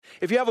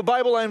If you have a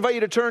Bible, I invite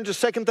you to turn to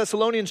 2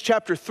 Thessalonians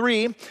chapter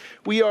 3.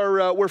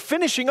 We're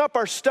finishing up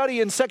our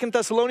study in 2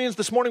 Thessalonians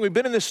this morning. We've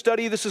been in this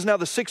study. This is now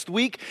the 6th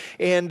week,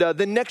 and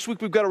then next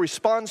week we've got a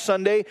response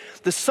Sunday.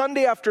 The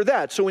Sunday after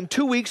that, so in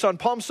 2 weeks on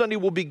Palm Sunday,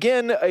 we'll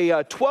begin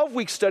a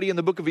 12-week study in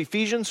the book of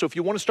Ephesians. So if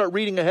you want to start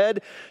reading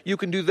ahead, you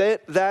can do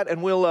that,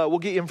 and we'll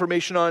get you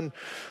information on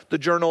the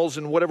journals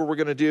and whatever we're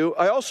going to do.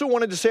 I also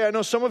wanted to say, I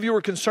know some of you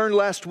were concerned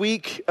last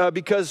week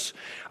because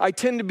I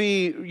tend to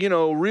be,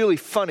 really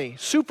funny,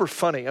 super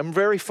funny. I'm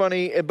very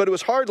funny, but it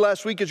was hard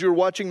last week as you were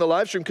watching the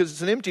live stream because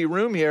it's an empty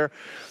room here.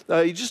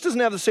 It just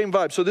doesn't have the same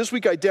vibe. So this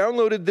week I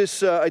downloaded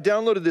this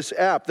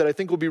app that I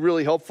think will be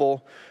really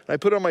helpful. And I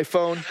put it on my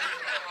phone.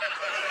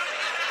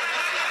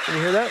 Can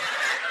you hear that?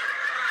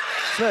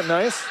 Isn't that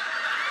nice?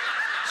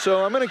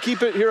 So I'm going to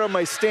keep it here on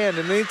my stand,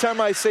 and anytime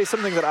I say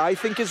something that I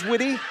think is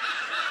witty,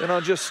 then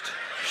I'll just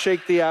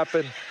shake the app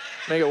and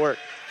make it work.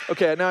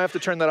 Okay, now I have to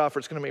turn that off or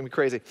it's going to make me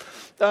crazy.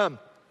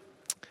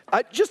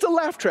 Just a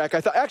laugh track.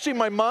 Actually,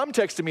 my mom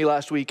texted me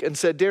last week and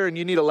said, Darren,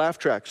 you need a laugh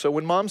track. So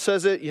when mom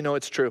says it, you know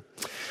it's true.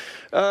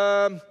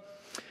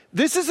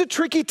 This is a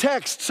tricky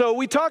text. So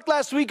we talked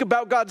last week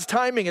about God's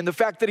timing and the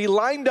fact that he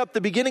lined up the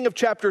beginning of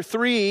chapter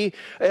 3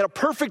 at a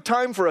perfect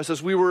time for us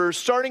as we were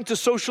starting to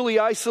socially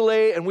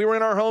isolate and we were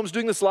in our homes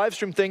doing this live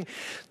stream thing.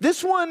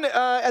 This one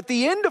at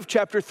the end of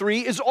chapter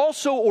 3 is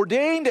also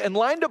ordained and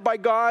lined up by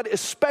God,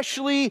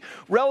 especially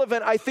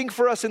relevant, I think,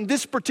 for us in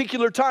this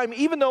particular time,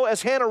 even though,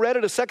 as Hannah read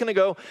it a second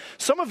ago,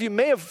 some of you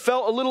may have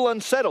felt a little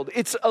unsettled.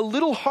 It's a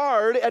little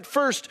hard at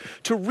first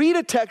to read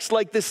a text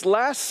like this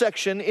last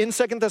section in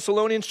 2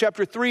 Thessalonians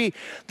chapter 3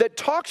 that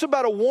talks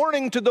about a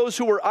warning to those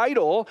who are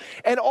idle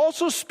and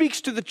also speaks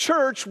to the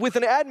church with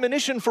an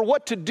admonition for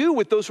what to do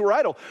with those who are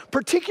idle,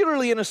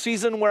 particularly in a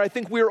season where I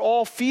think we're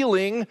all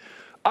feeling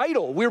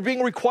idle. We're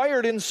being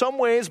required in some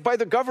ways by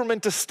the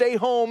government to stay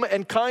home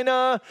and kind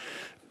of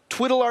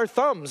twiddle our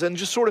thumbs and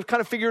just sort of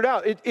kind of figure it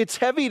out. It's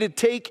heavy to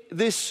take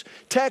this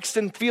text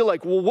and feel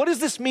like, well, what does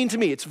this mean to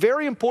me? It's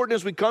very important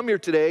as we come here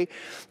today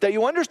that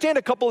you understand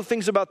a couple of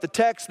things about the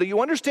text, that you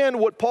understand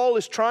what Paul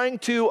is trying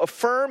to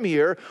affirm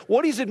here,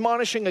 what he's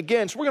admonishing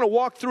against. We're going to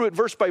walk through it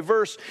verse by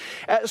verse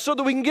so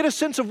that we can get a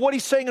sense of what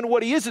he's saying and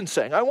what he isn't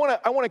saying. I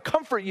want to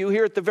comfort you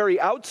here at the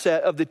very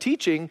outset of the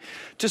teaching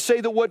to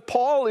say that what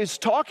Paul is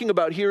talking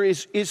about here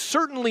is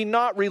certainly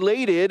not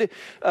related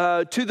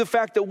to the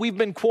fact that we've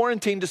been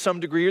quarantined to some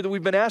degree, that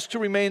we've been asked to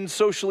remain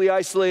socially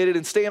isolated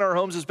and stay in our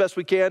homes as best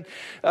we can.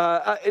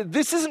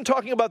 This isn't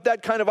talking about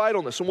that kind of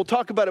idleness, and we'll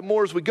talk about it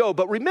more as we go.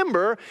 But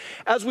remember,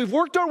 as we've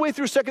worked our way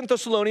through 2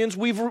 Thessalonians,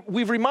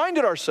 we've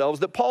reminded ourselves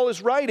that Paul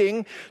is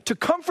writing to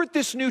comfort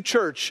this new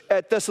church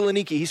at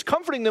Thessaloniki. He's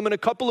comforting them in a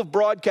couple of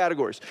broad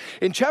categories.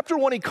 In chapter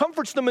 1, he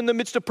comforts them in the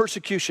midst of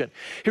persecution.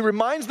 He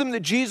reminds them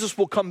that Jesus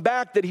will come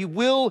back, that he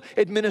will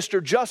administer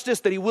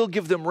justice, that he will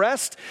give them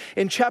rest.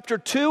 In chapter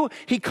 2,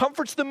 he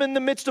comforts them in the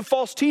midst of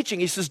false teaching.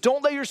 He says,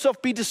 don't let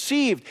yourself be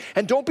deceived,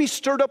 and don't be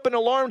stirred up and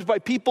alarmed by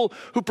people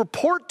who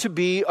purport to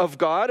be of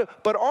God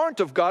but aren't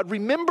of God.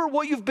 Remember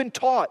what you've been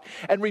taught,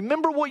 and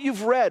remember what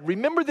you've read.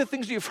 Remember the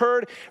things you've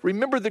heard.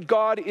 Remember that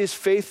God is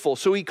faithful.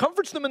 So he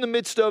comforts them in the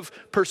midst of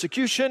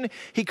persecution.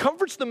 He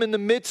comforts them in the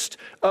midst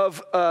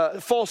of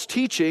false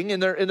teaching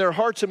in their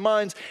hearts and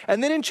minds.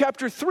 And then in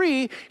chapter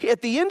 3,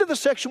 at the end of the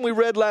section we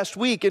read last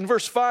week, in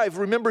verse 5,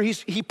 remember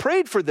he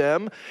prayed for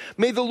them.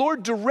 May the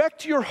Lord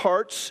direct your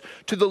hearts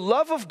to the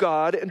love of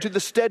God and to the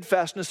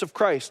steadfastness of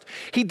Christ.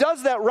 He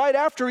does that right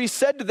after he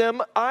said to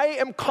them, I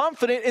am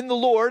confident in the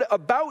Lord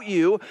about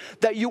you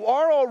that you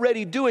are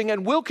already doing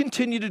and will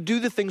continue to do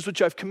the things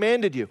which I've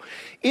commanded you.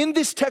 In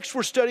this text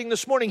we're studying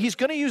this morning, he's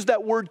going to use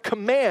that word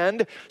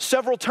command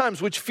several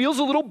times, which feels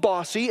a little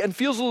bossy and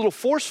feels a little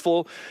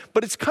forceful,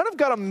 but it's kind of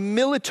got a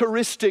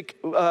militaristic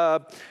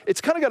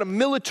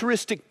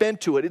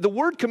bent to it. The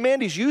word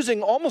command he's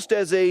using almost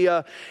as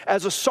a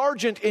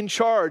sergeant in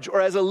charge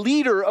or as a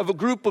leader of a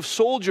group of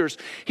soldiers.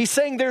 He's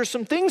saying there are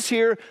some things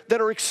here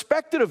that are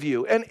expected of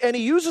you. And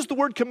he uses the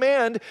word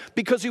command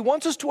because he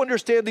wants us to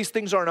understand these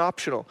things aren't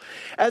optional.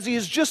 As he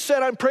has just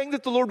said, I'm praying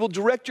that the Lord will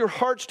direct your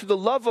hearts to the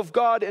love of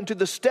God and to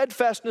the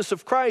steadfastness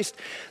of Christ.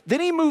 Then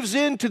he moves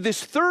into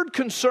this third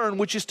concern,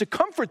 which is to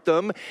comfort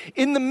them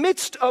in the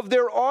midst of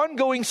their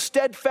ongoing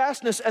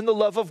steadfastness and the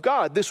love of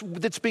God.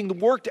 That's being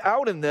worked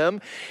out in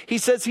them. He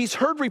says he's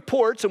heard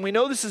reports, and we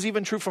know this is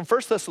even true from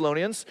 1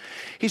 Thessalonians.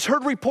 He's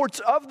heard reports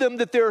of them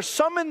that there are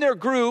some in their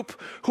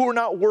group who are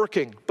not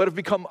working, but have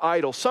become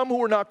idle, some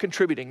who are not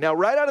contributing. Now,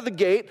 right out of the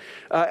gate,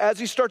 as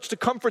he starts to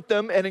comfort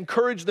them and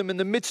encourage them in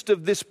the midst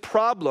of this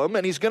problem,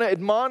 and he's going to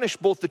admonish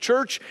both the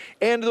church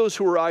and those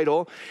who are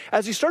idle,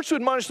 as he starts to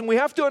admonish them, we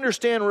have to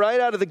understand right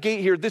out of the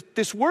gate here,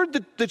 this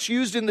word that's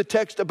used in the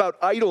text about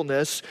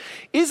idleness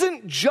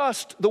isn't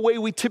just the way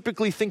we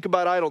typically think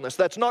about idleness.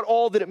 That's not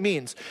all that it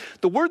means.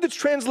 The word that's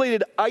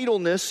translated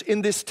idleness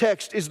in this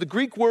text is the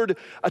Greek word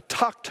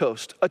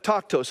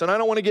ataktos. And I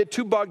don't want to get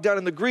too bogged down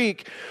in the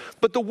Greek,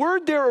 but the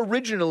word there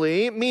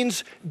originally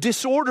means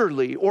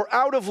disorderly or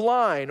out of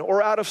line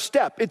or out of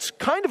step. It's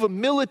kind of a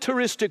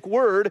militaristic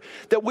word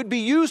that would be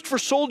used for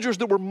soldiers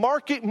that were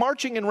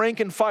marching in rank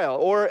and file.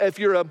 Or if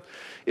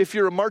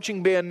you're a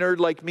marching band nerd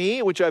like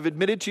me, which I've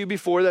admitted to you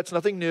before, that's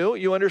nothing new,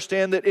 you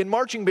understand that in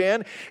marching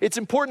band, it's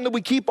important that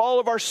we keep all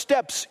of our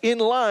steps in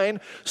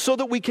line so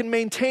that we can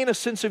maintain a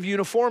sense of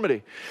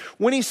uniformity.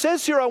 When he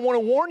says here, I want to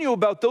warn you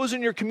about those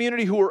in your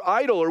community who are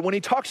idle, or when he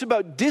talks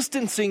about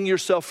distancing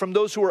yourself from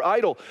those who are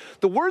idle,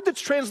 the word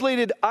that's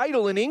translated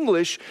idle in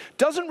English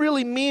doesn't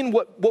really mean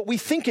what we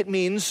think it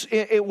means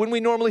when we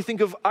normally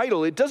think of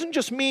idle. It doesn't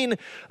just mean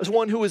as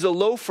one who is a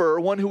loafer, or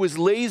one who is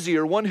lazy,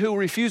 or one who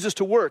refuses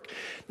to work.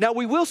 Now,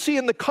 we will see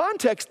in the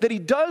context that he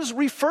does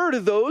refer to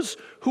those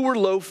who are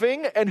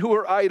loafing and who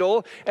are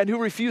idle and who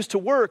refuse to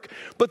work.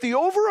 But the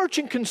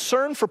overarching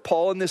concern for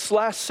Paul in this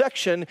last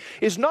section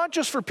is not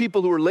just for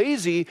people who are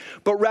lazy,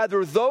 but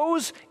rather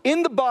those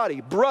in the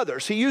body,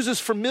 brothers. He uses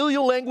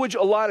familial language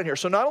a lot in here.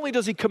 So not only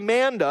does he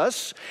command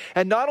us,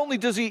 and not only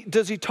does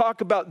he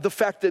talk about the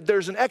fact that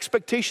there's an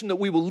expectation that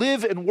we will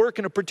live and work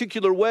in a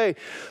particular way,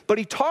 but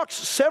he talks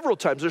several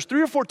times. There's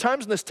 3 or 4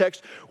 times in this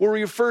text where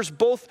he refers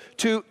both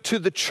to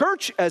the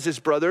church as his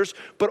brothers,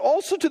 but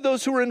also to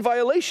those who are in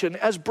violation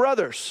as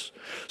brothers.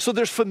 So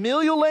there's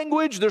familial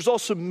language, there's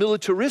also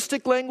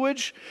militaristic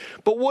language,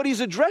 but what he's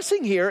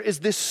addressing here is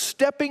this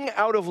stepping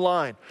out of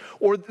line,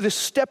 or this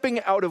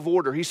stepping out of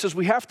order. He says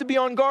we have to be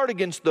on guard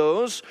against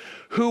those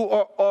who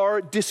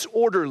are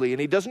disorderly,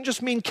 and he doesn't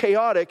just mean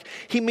chaotic,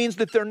 he means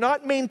that they're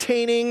not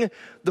maintaining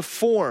the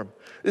form.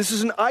 This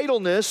is an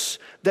idleness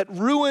that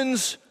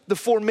ruins the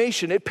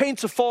formation. It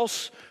paints a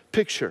false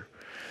picture.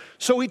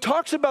 So he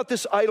talks about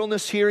this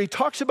idleness here, he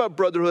talks about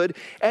brotherhood,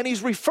 and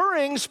he's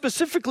referring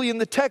specifically in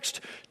the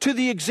text to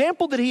the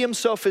example that he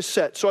himself has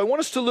set. So I want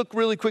us to look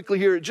really quickly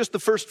here at just the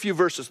first few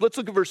verses. Let's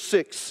look at verse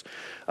 6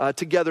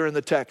 together in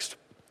the text.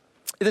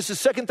 This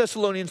is 2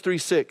 Thessalonians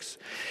 3:6.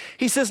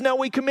 He says, now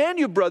we command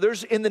you,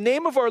 brothers, in the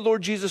name of our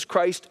Lord Jesus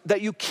Christ,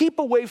 that you keep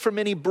away from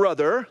any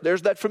brother,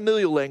 there's that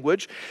familial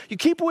language, you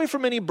keep away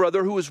from any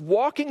brother who is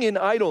walking in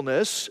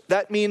idleness,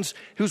 that means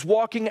who's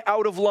walking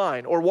out of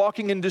line or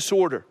walking in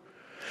disorder.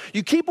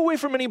 You keep away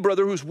from any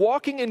brother who's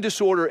walking in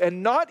disorder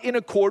and not in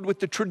accord with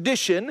the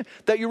tradition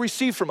that you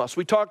receive from us.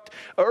 We talked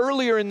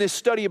earlier in this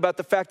study about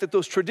the fact that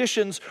those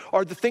traditions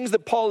are the things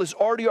that Paul has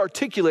already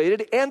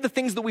articulated and the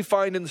things that we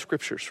find in the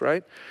scriptures,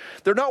 right?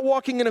 They're not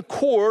walking in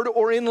accord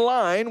or in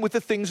line with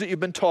the things that you've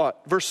been taught.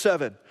 Verse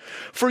 7.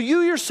 For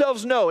you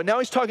yourselves know, and now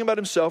he's talking about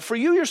himself, for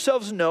you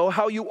yourselves know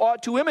how you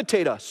ought to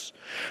imitate us.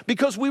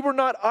 Because we were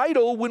not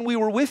idle when we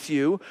were with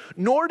you,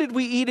 nor did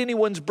we eat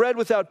anyone's bread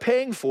without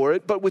paying for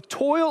it, but with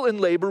toil and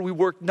labor we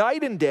worked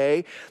night and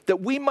day, that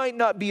we might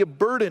not be a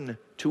burden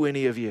to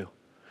any of you.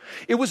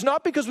 It was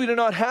not because we did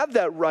not have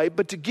that right,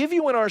 but to give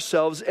you in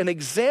ourselves an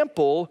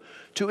example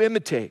to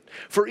imitate.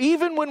 For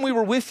even when we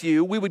were with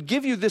you, we would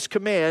give you this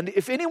command,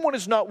 if anyone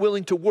is not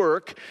willing to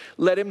work,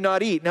 let him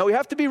not eat. Now we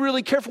have to be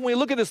really careful when we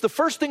look at this. The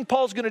first thing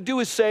Paul's going to do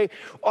is say,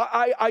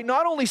 I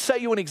not only set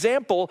you an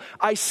example,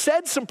 I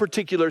said some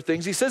particular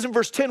things. He says in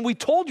verse 10, we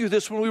told you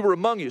this when we were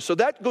among you. So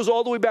that goes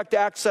all the way back to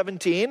Acts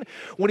 17,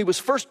 when he was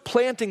first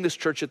planting this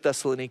church at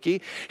Thessaloniki.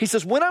 He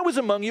says, when I was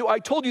among you, I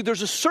told you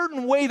there's a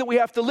certain way that we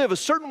have to live, a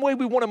certain way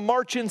we want to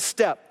march in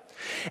step.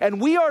 And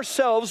we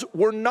ourselves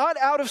were not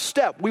out of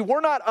step. We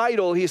were not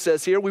idle, he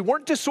says here. We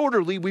weren't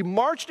disorderly. We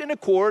marched in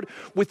accord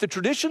with the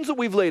traditions that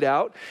we've laid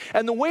out.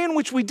 And the way in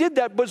which we did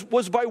that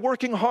was by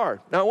working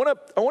hard. Now,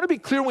 I want to be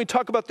clear when we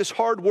talk about this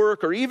hard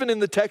work, or even in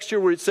the text here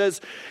where it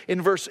says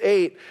in verse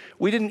 8,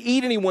 we didn't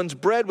eat anyone's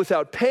bread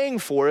without paying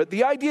for it.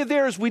 The idea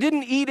there is we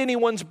didn't eat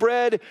anyone's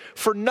bread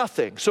for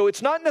nothing. So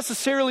it's not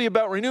necessarily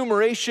about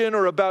remuneration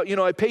or about,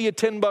 I pay you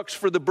 $10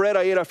 for the bread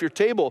I ate off your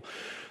table.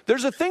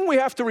 There's a thing we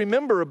have to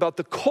remember about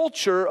the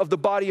culture of the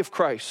body of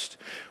Christ.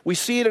 We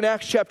see it in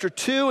Acts chapter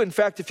 2. In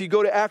fact, if you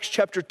go to Acts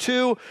chapter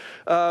 2,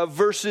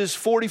 verses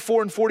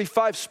 44 and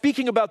 45,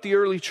 speaking about the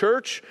early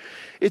church,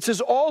 it says,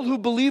 all who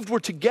believed were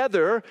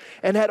together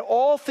and had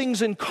all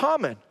things in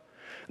common.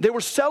 They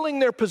were selling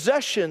their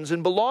possessions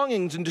and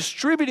belongings and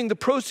distributing the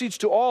proceeds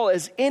to all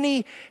as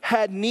any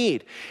had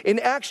need. In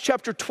Acts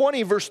chapter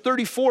 20, verse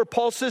 34,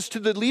 Paul says to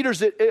the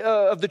leaders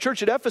of the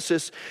church at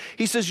Ephesus,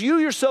 he says, you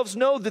yourselves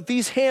know that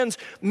these hands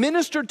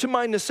ministered to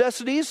my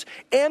necessities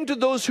and to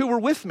those who were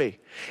with me.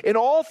 In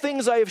all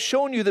things I have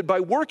shown you that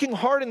by working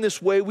hard in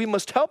this way, we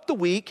must help the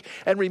weak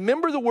and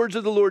remember the words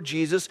of the Lord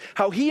Jesus,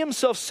 how he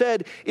himself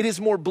said, it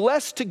is more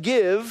blessed to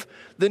give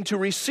than to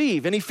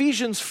receive. In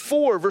Ephesians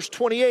 4, verse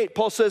 28,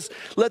 Paul says,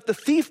 let the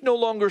thief no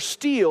longer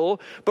steal,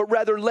 but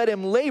rather let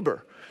him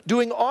labor,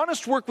 doing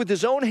honest work with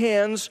his own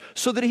hands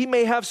so that he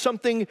may have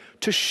something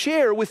to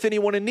share with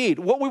anyone in need.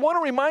 What we want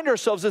to remind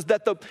ourselves is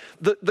that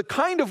the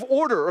kind of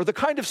order or the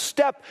kind of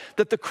step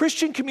that the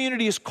Christian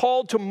community is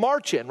called to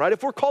march in, right?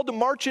 If we're called to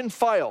march in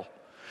file,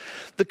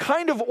 The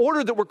kind of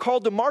order that we're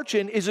called to march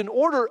in is an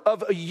order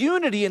of a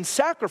unity and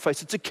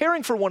sacrifice. It's a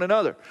caring for one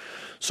another.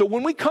 So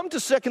when we come to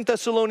 2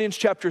 Thessalonians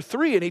chapter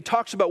 3 and he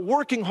talks about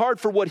working hard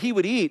for what he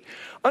would eat,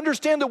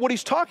 understand that what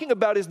he's talking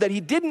about is that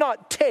he did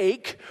not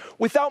take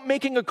without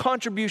making a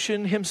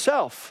contribution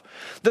himself.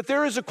 That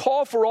there is a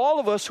call for all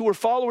of us who are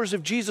followers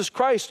of Jesus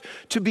Christ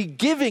to be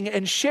giving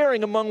and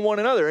sharing among one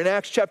another. In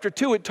Acts chapter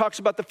 2, it talks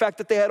about the fact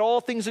that they had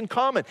all things in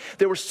common.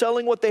 They were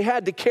selling what they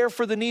had to care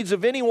for the needs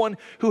of anyone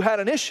who had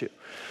an issue.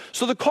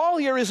 So the call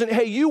here isn't,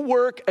 hey, you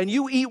work and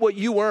you eat what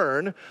you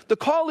earn. The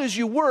call is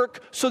you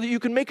work so that you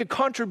can make a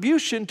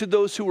contribution to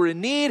those who are in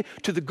need,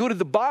 to the good of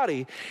the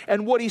body.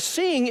 And what he's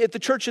seeing at the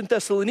church in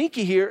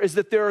Thessaloniki here is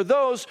that there are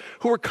those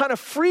who are kind of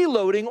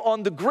freeloading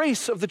on the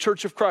grace of the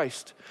church of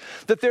Christ.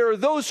 That there are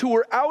those who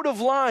are out of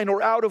line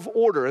or out of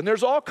order. And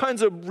there's all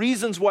kinds of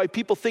reasons why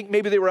people think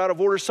maybe they were out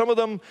of order.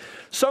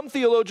 Some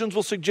theologians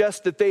will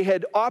suggest that they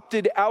had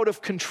opted out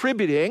of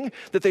contributing,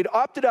 that they'd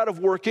opted out of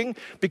working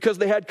because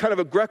they had kind of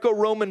a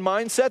Greco-Roman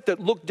mindset that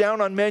looked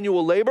down on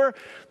manual labor.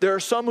 There are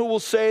some who will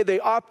say they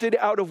opted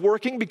out of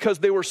working because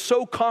they were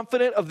so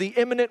confident of the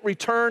imminent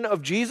return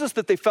of Jesus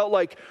that they felt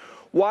like,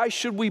 why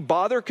should we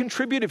bother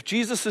contribute? If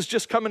Jesus is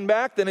just coming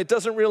back, then it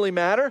doesn't really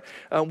matter.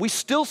 We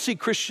still see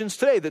Christians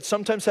today that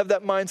sometimes have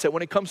that mindset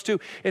when it comes to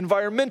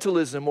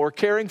environmentalism or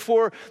caring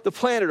for the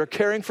planet or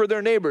caring for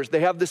their neighbors.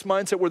 They have this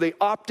mindset where they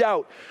opt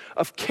out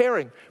of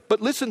caring. But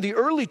listen, the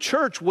early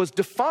church was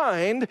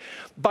defined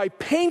by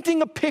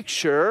painting a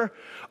picture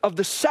of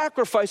the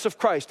sacrifice of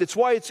Christ. It's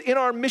why it's in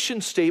our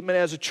mission statement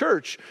as a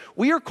church.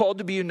 We are called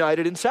to be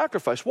united in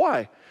sacrifice.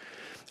 Why?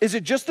 Is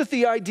it just that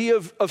the idea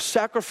of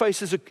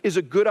sacrifice is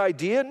a good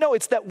idea? No,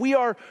 it's that we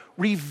are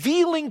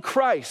revealing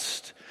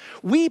Christ.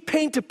 We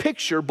paint a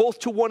picture both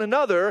to one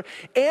another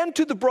and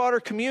to the broader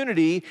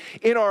community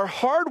in our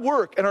hard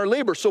work and our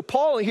labor. So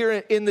Paul here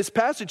in this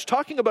passage,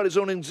 talking about his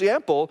own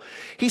example,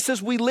 he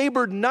says, we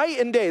labored night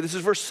and day. This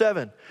is verse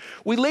 7.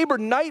 We labored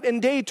night and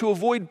day to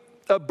avoid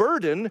a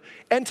burden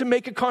and to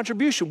make a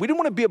contribution. We didn't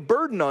want to be a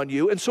burden on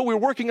you, and so we were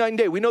working night and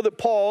day. We know that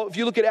Paul, if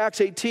you look at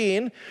Acts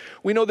 18,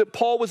 we know that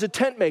Paul was a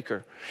tent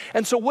maker.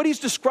 And so what he's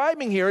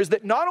describing here is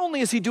that not only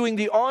is he doing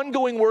the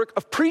ongoing work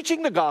of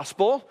preaching the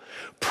gospel,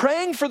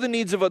 praying for the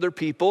needs of other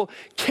people,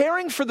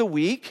 caring for the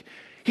weak,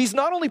 he's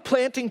not only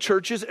planting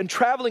churches and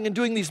traveling and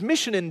doing these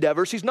mission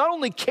endeavors, he's not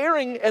only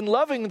caring and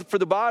loving for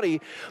the body,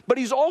 but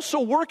he's also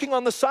working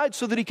on the side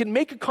so that he can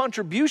make a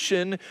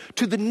contribution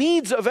to the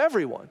needs of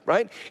everyone,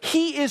 right?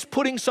 He is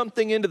putting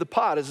something into the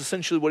pot is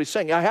essentially what he's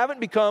saying. I haven't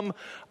become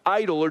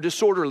idle or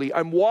disorderly.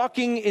 I'm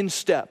walking in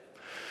step.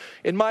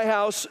 In my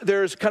house,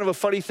 there's kind of a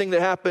funny thing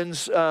that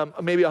happens.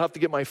 Maybe I'll have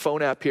to get my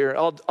phone app here.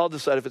 I'll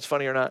decide if it's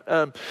funny or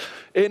not.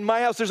 In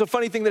my house, there's a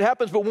funny thing that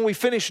happens, but when we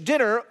finish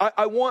dinner,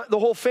 I want the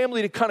whole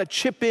family to kind of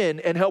chip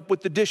in and help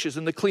with the dishes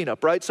and the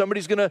cleanup, right?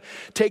 Somebody's going to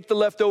take the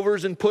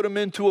leftovers and put them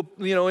into a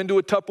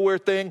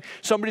Tupperware thing.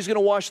 Somebody's going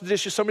to wash the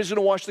dishes. Somebody's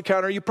going to wash the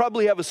counter. You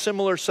probably have a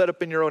similar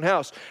setup in your own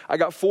house. I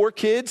got 4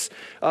 kids,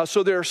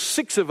 so there are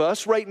 6 of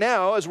us right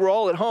now, as we're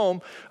all at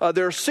home.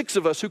 There are 6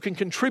 of us who can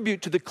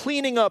contribute to the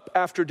cleaning up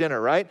after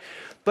dinner, right?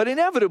 But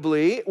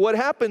inevitably, what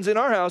happens in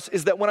our house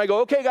is that when I go,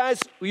 okay, guys,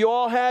 you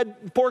all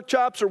had pork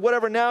chops or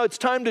whatever, now it's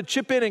time to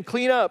chip in and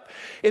clean up.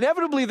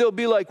 Inevitably, there'll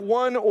be like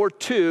 1 or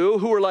 2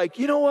 who are like,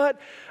 you know what?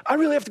 I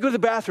really have to go to the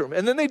bathroom.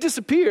 And then they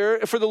disappear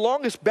for the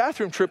longest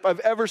bathroom trip I've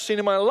ever seen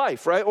in my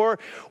life, right? Or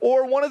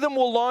one of them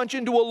will launch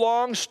into a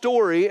long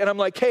story, and I'm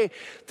like, hey,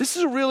 this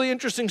is a really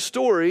interesting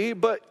story,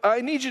 but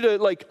I need you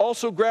to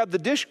also grab the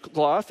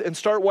dishcloth and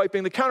start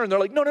wiping the counter. And they're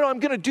like, no, I'm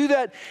going to do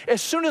that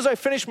as soon as I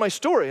finish my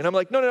story. And I'm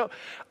like, no,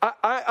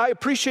 I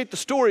appreciate the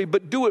story,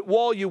 but do it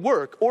while you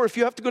work. Or if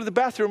you have to go to the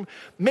bathroom,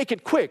 make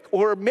it quick,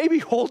 or maybe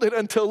hold it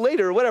until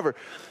later or whatever.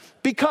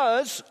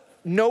 Because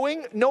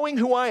knowing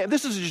who I am,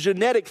 this is a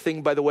genetic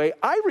thing, by the way.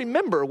 I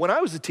remember when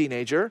I was a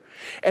teenager,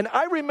 and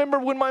I remember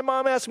when my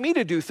mom asked me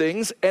to do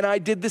things, and I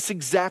did this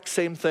exact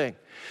same thing.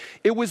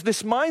 It was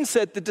this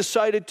mindset that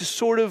decided to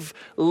sort of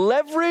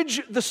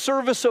leverage the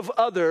service of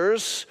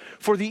others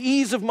for the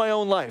ease of my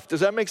own life.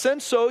 Does that make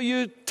sense? So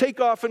you take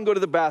off and go to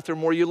the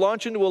bathroom, or you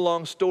launch into a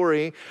long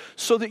story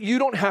so that you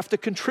don't have to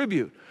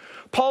contribute.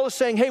 Paul is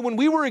saying, hey, when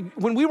we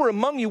were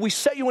among you, we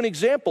set you an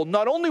example.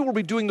 Not only were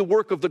we doing the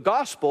work of the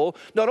gospel,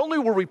 not only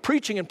were we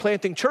preaching and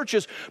planting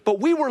churches,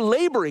 but we were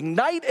laboring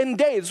night and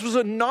day. This was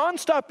a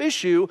nonstop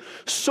issue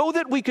so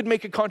that we could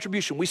make a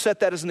contribution. We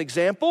set that as an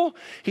example.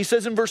 He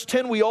says in verse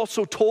 10, we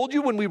also told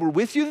you when we were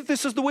with you that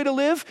this is the way to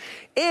live.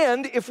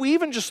 And if we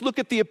even just look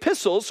at the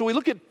epistles, so we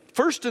look at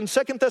 1st and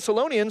 2nd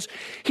Thessalonians,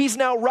 he's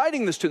now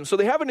writing this to them. So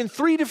they have it in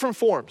 3 different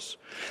forms.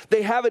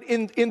 They have it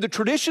in the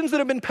traditions that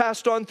have been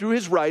passed on through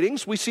his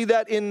writings. We see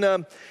that in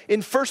 1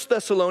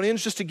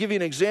 Thessalonians, just to give you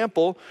an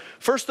example.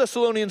 1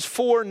 Thessalonians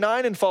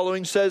 4:9 and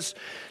following says,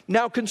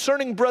 now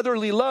concerning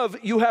brotherly love,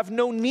 you have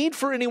no need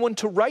for anyone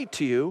to write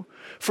to you,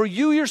 for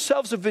you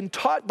yourselves have been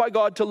taught by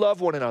God to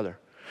love one another.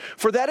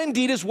 For that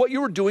indeed is what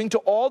you were doing to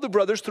all the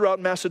brothers throughout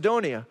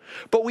Macedonia.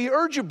 But we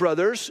urge you,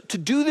 brothers, to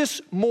do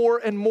this more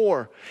and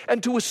more,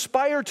 and to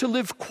aspire to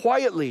live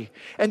quietly,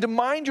 and to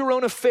mind your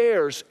own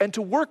affairs, and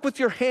to work with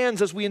your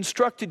hands as we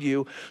instructed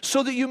you,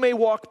 so that you may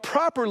walk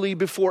properly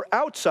before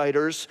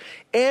outsiders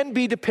and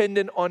be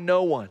dependent on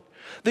no one.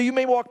 That you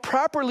may walk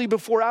properly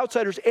before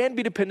outsiders and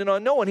be dependent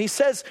on no one. He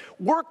says,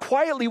 work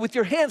quietly with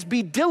your hands,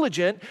 be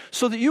diligent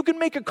so that you can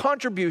make a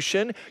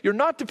contribution. You're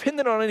not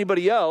dependent on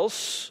anybody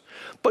else,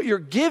 but you're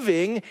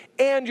giving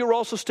and you're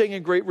also staying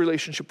in great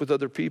relationship with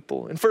other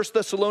people. In 1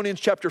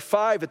 Thessalonians chapter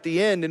 5 at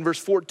the end in verse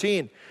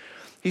 14,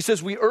 he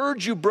says, we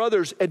urge you,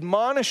 brothers,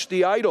 admonish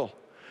the idle,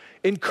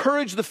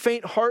 encourage the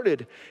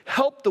faint-hearted,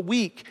 help the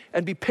weak,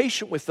 and be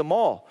patient with them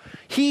all.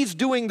 He's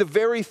doing the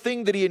very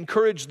thing that he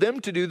encouraged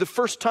them to do the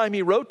first time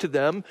he wrote to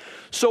them.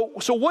 So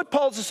what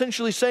Paul's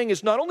essentially saying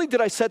is, not only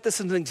did I set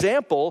this as an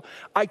example,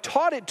 I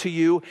taught it to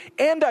you,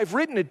 and I've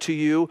written it to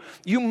you.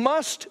 You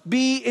must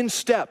be in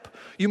step.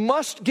 You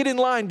must get in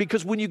line,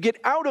 because when you get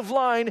out of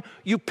line,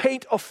 you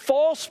paint a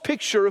false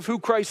picture of who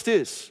Christ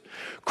is.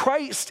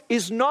 Christ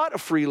is not a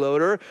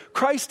freeloader.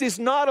 Christ is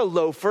not a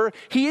loafer.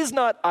 He is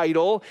not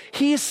idle.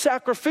 He is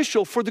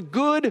sacrificial for the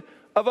good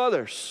of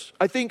others.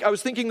 I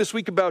was thinking this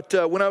week about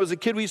when I was a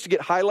kid, we used to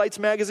get Highlights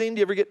magazine. Do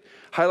you ever get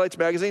Highlights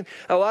magazine?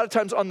 And a lot of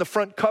times on the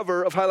front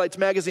cover of Highlights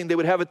magazine, they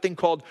would have a thing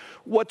called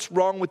 "What's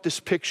Wrong with This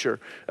Picture?"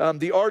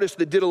 The artist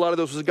that did a lot of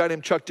those was a guy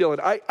named Chuck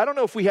Dillon. I don't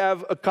know if we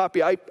have a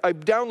copy. I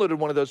downloaded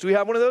one of those. Do we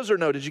have one of those or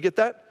no? Did you get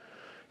that?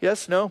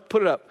 Yes? No?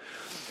 Put it up.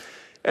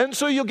 And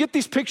so you'll get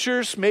these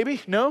pictures,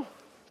 maybe? No?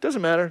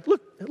 Doesn't matter.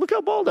 Look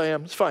how bald I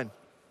am. It's fine.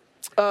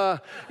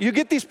 You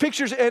get these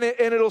pictures and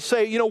it'll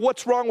say,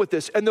 what's wrong with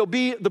this? And there'll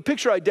be, the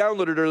picture I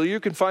downloaded earlier, you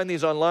can find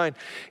these online,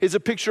 is a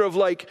picture of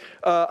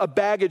a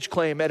baggage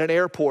claim at an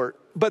airport.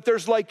 But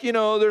there's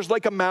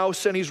a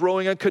mouse and he's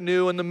rowing a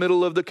canoe in the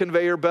middle of the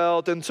conveyor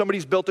belt, and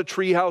somebody's built a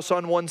tree house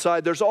on one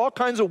side. There's all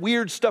kinds of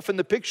weird stuff in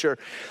the picture.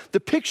 The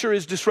picture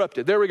is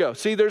disrupted. There we go.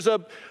 See, there's a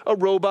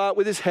robot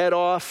with his head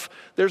off.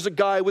 There's a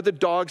guy with a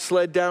dog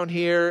sled down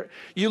here.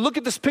 You look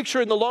at this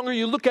picture, and the longer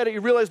you look at it,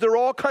 you realize there are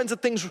all kinds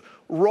of things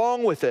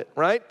wrong with it,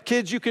 right?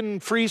 Kids, you can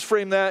freeze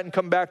frame that and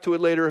come back to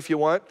it later if you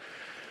want.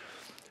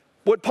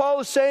 What Paul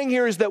is saying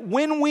here is that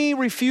when we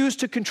refuse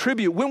to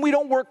contribute, when we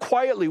don't work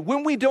quietly,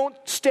 when we don't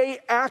stay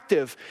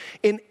active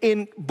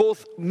in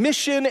both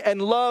mission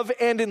and love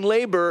and in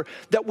labor,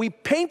 that we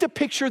paint a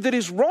picture that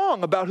is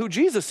wrong about who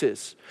Jesus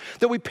is.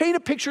 That we paint a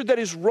picture that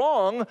is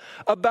wrong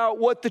about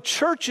what the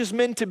church is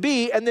meant to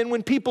be. And then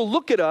when people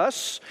look at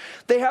us,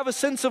 they have a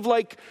sense of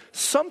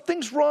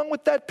something's wrong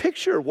with that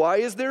picture. Why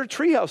is there a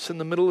treehouse in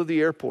the middle of the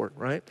airport,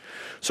 right?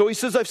 So he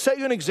says, I've set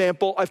you an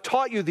example. I've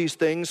taught you these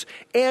things,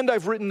 and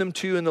I've written them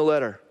to you in the letter.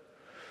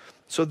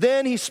 So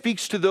then he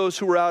speaks to those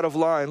who are out of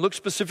line. Look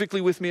specifically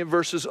with me at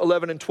verses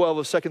 11 and 12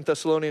 of 2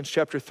 Thessalonians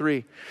chapter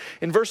 3.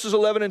 In verses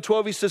 11 and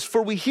 12, he says,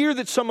 for we hear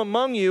that some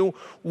among you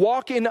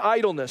walk in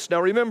idleness. Now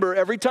remember,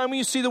 every time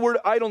you see the word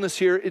idleness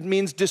here, it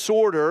means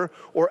disorder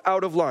or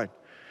out of line.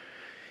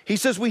 He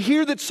says, we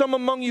hear that some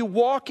among you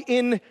walk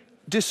in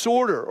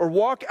disorder or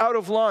walk out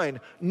of line,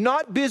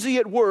 not busy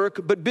at work,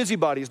 but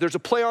busybodies. There's a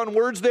play on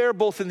words there,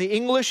 both in the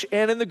English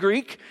and in the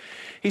Greek.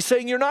 He's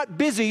saying you're not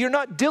busy, you're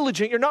not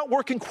diligent, you're not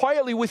working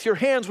quietly with your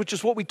hands, which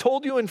is what we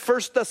told you in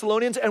 1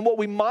 Thessalonians and what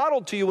we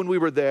modeled to you when we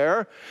were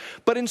there,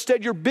 but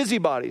instead you're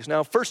busybodies.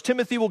 Now, 1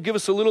 Timothy will give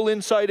us a little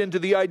insight into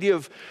the idea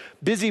of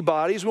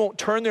busybodies. We won't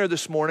turn there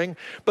this morning,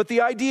 but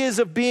the idea is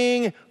of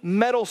being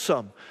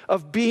meddlesome,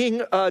 of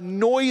being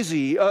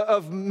noisy,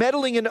 of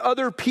meddling in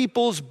other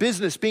people's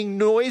business, being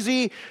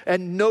noisy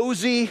and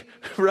nosy,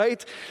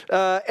 right?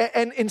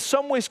 And in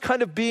some ways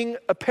kind of being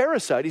a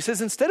parasite. He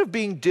says instead of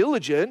being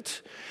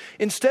diligent,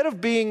 instead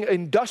of being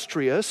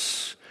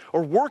industrious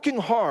or working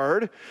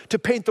hard to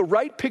paint the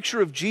right picture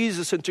of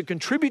Jesus and to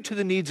contribute to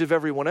the needs of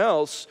everyone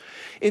else,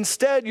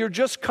 instead you're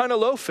just kind of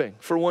loafing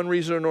for one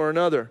reason or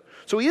another.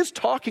 So he is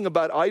talking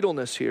about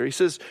idleness here. He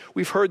says,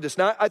 we've heard this.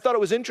 Now, I thought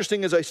it was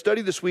interesting as I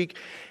studied this week.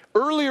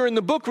 Earlier in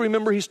the book,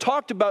 remember, he's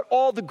talked about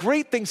all the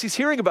great things he's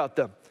hearing about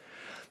them.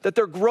 That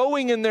they're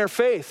growing in their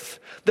faith,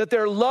 that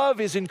their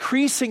love is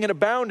increasing and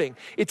abounding.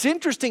 It's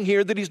interesting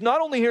here that he's not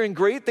only hearing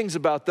great things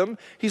about them,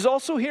 he's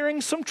also hearing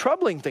some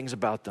troubling things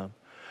about them.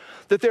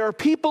 That there are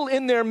people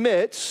in their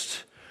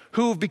midst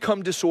who have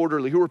become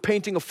disorderly, who are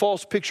painting a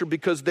false picture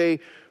because they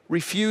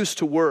refuse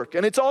to work.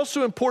 And it's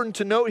also important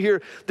to note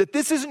here that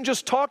this isn't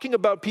just talking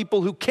about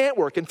people who can't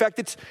work. In fact,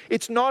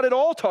 it's not at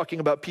all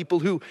talking about people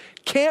who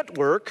can't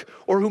work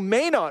or who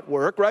may not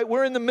work, right?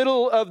 We're in the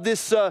middle of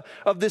this kind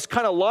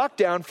of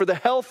lockdown for the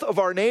health of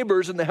our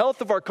neighbors and the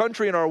health of our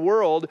country and our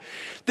world.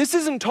 This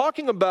isn't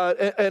talking about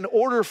an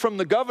order from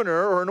the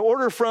governor or an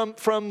order from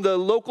the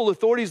local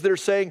authorities that are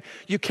saying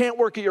you can't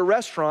work at your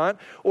restaurant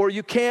or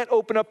you can't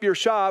open up your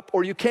shop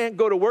or you can't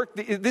go to work.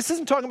 This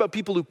isn't talking about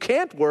people who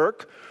can't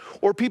work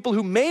or people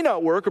who may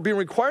not work or being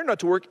required not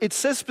to work, it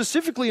says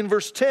specifically in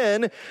verse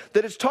 10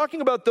 that it's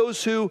talking about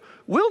those who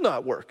will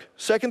not work.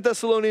 2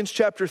 Thessalonians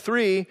chapter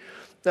 3,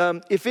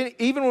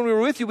 even when we were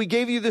with you, we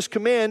gave you this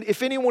command,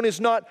 if anyone is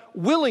not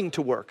willing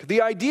to work.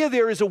 The idea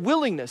there is a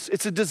willingness.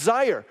 It's a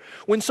desire.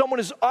 When someone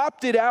is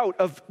opted out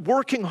of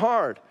working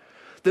hard,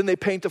 then they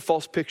paint a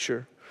false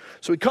picture.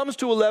 So he comes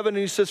to 11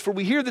 and he says, for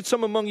we hear that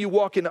some among you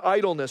walk in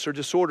idleness or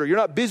disorder. You're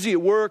not busy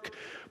at work,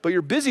 but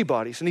you're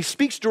busybodies. And he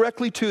speaks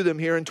directly to them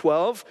here in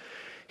 12.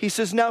 He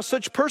says, now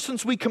such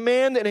persons we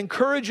command and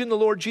encourage in the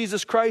Lord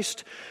Jesus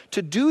Christ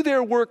to do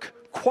their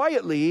work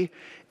quietly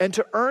and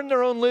to earn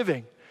their own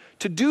living.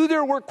 To do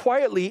their work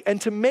quietly and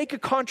to make a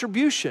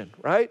contribution,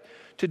 right?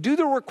 To do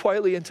their work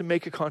quietly and to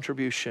make a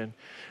contribution.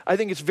 I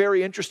think it's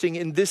very interesting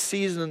in this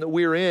season that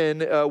we're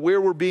in,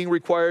 where we're being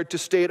required to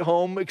stay at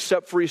home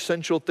except for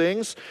essential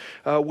things,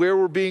 where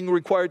we're being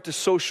required to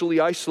socially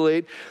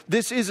isolate.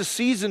 This is a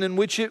season in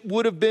which it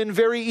would have been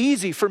very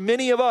easy for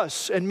many of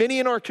us and many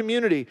in our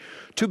community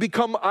to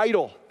become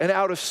idle and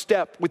out of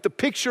step with the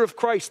picture of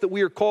Christ that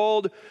we are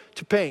called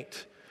to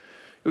paint.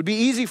 It would be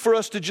easy for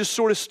us to just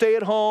sort of stay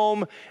at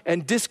home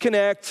and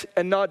disconnect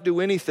and not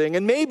do anything.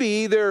 And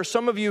maybe there are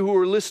some of you who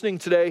are listening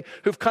today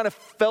who've kind of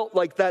felt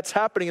like that's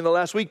happening in the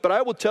last week. But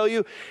I will tell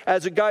you,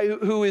 as a guy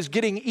who is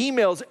getting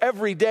emails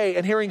every day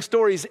and hearing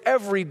stories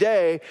every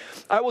day,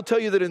 I will tell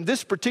you that in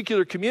this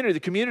particular community, the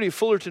community of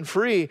Fullerton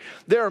Free,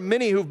 there are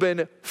many who've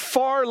been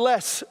far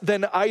less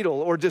than idle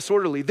or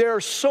disorderly. There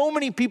are so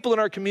many people in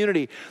our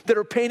community that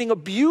are painting a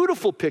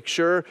beautiful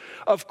picture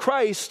of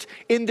Christ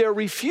in their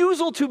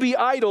refusal to be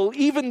idle,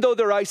 even though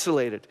they're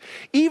isolated,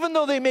 even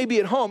though they may be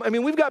at home. I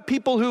mean, we've got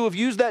people who have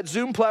used that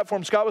Zoom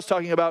platform Scott was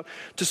talking about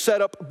to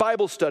set up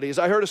Bible studies.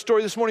 I heard a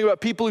story this morning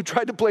about people who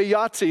tried to play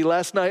Yahtzee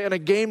last night on a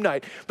game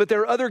night, but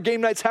there are other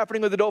game nights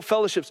happening with adult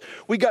fellowships.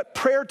 We got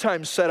prayer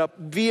times set up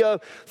via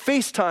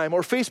FaceTime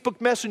or Facebook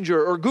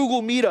Messenger or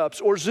Google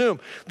Meetups or Zoom.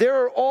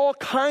 There are all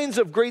kinds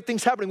of great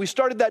things happening. We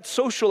started that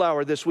social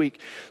hour this week.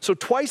 So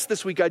twice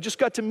this week, I just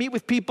got to meet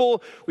with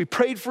people. We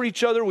prayed for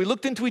each other. We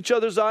looked into each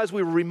other's eyes.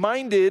 We were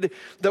reminded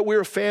that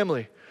we're a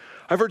family.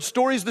 I've heard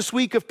stories this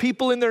week of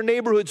people in their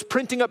neighborhoods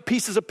printing up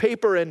pieces of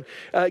paper and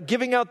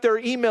giving out their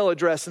email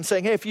address and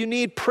saying, hey, if you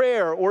need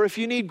prayer or if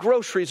you need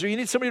groceries or you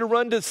need somebody to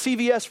run to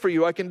CVS for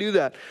you, I can do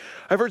that.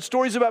 I've heard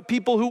stories about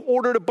people who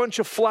ordered a bunch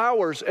of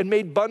flowers and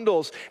made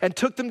bundles and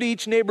took them to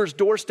each neighbor's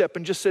doorstep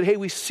and just said, hey,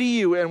 we see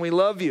you and we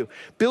love you.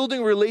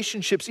 Building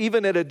relationships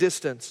even at a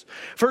distance.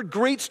 I've heard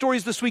great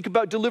stories this week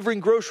about delivering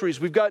groceries.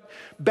 We've got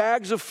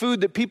bags of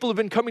food that people have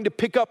been coming to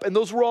pick up, and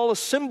those were all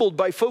assembled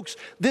by folks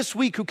this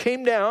week who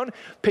came down,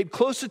 paid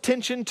close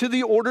attention to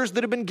the orders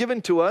that have been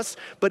given to us,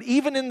 but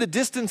even in the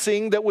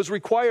distancing that was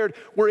required,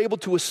 we're able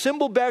to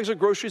assemble bags of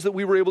groceries that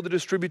we were able to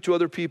distribute to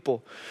other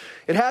people.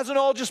 It hasn't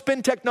all just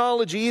been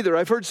technology either.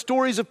 I've heard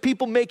stories of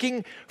people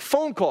making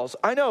phone calls.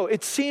 I know,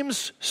 it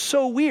seems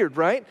so weird,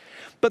 right?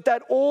 But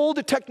that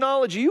old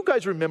technology, you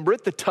guys remember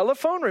it, the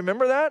telephone,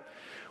 remember that?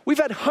 We've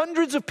had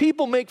hundreds of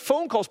people make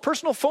phone calls,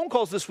 personal phone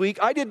calls this week.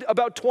 I did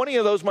about 20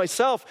 of those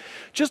myself,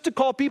 just to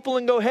call people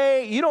and go,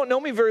 hey, you don't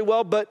know me very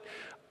well, but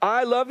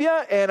I love you,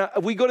 and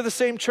we go to the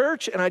same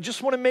church, and I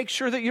just want to make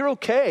sure that you're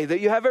okay, that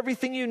you have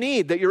everything you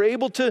need, that you're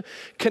able to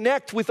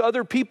connect with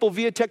other people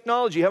via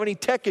technology, you have any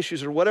tech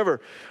issues or whatever.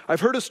 I've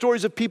heard of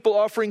stories of people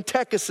offering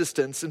tech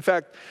assistance. In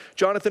fact,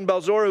 Jonathan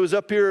Balzora, who was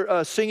up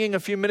here singing a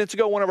few minutes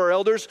ago, one of our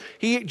elders,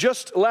 he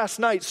just last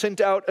night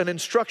sent out an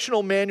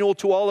instructional manual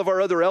to all of our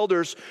other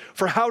elders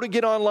for how to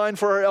get online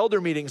for our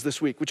elder meetings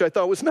this week, which I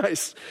thought was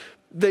nice.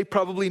 They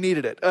probably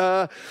needed it.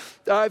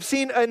 I've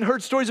seen and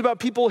heard stories about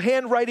people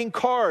handwriting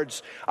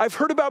cards. I've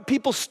heard about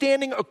people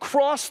standing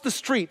across the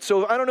street.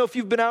 So I don't know if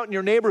you've been out in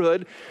your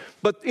neighborhood,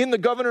 but in the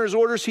governor's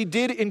orders, he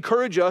did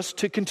encourage us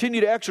to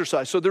continue to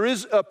exercise. So there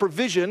is a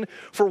provision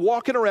for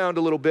walking around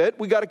a little bit.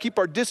 We got to keep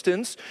our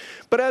distance.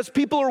 But as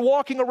people are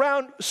walking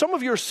around, some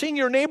of you are seeing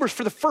your neighbors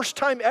for the first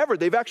time ever.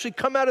 They've actually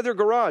come out of their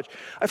garage.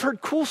 I've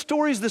heard cool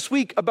stories this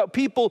week about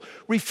people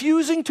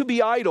refusing to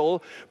be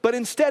idle, but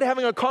instead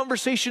having a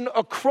conversation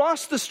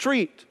across the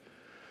street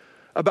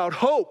about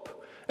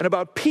hope and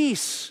about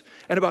peace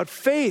and about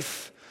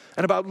faith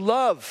and about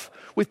love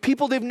with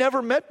people they've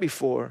never met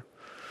before.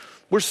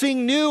 We're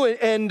seeing new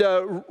and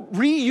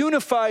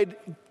reunified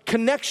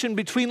connection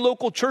between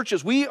local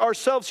churches. We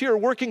ourselves here are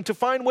working to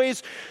find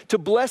ways to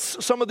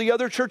bless some of the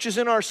other churches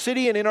in our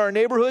city and in our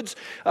neighborhoods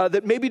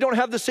that maybe don't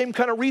have the same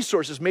kind of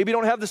resources, maybe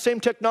don't have the same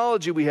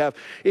technology we have.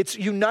 It's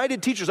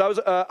United Teachers.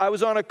 I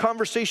was on a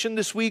conversation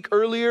this week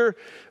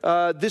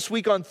this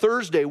week on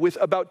Thursday with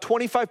about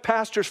 25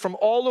 pastors from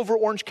all over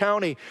Orange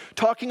County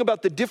talking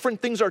about the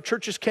different things our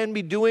churches can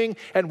be doing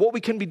and what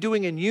we can be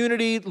doing in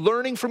unity,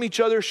 learning from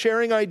each other,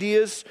 sharing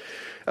ideas.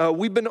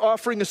 We've been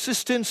offering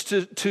assistance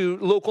to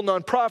local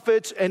nonprofits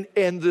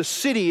and the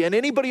city and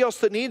anybody else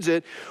that needs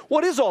it.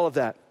 What is all of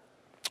that?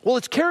 Well,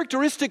 it's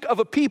characteristic of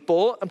a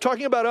people, I'm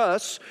talking about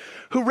us,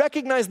 who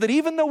recognize that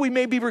even though we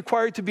may be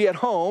required to be at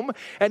home,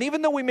 and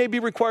even though we may be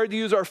required to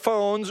use our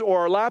phones or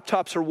our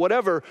laptops or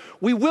whatever,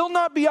 we will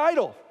not be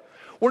idle.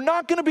 We're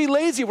not going to be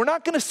lazy. We're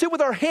not going to sit with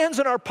our hands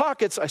in our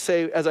pockets. I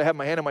say as I have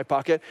my hand in my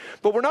pocket,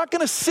 but we're not going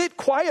to sit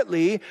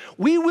quietly.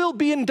 We will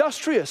be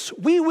industrious.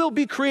 We will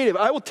be creative.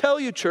 I will tell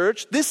you,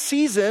 church, this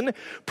season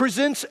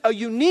presents a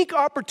unique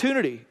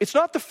opportunity. It's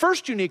not the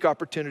first unique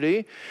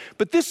opportunity,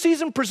 but this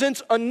season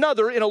presents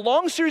another in a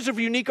long series of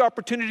unique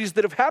opportunities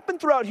that have happened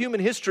throughout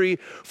human history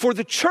for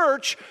the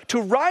church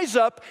to rise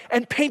up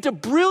and paint a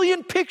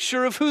brilliant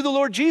picture of who the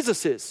Lord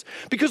Jesus is.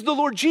 Because the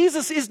Lord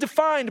Jesus is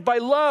defined by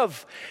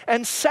love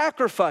and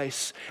sacrifice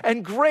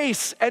and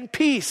grace and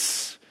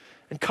peace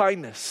and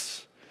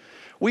kindness.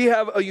 We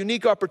have a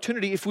unique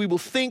opportunity if we will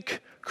think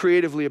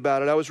creatively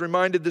about it. I was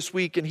reminded this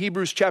week in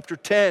Hebrews chapter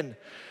 10,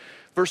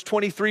 verse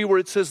 23, where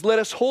it says, let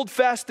us hold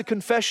fast the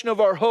confession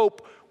of our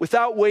hope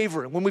without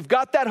wavering. When we've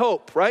got that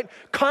hope, right?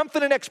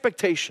 Confident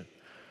expectation.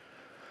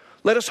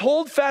 Let us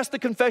hold fast the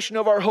confession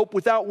of our hope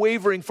without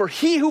wavering, for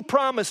he who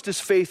promised is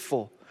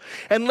faithful.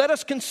 And let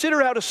us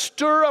consider how to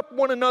stir up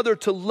one another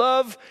to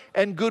love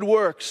and good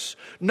works,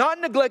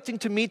 not neglecting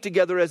to meet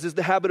together as is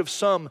the habit of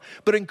some,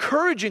 but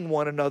encouraging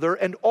one another,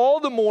 and all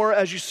the more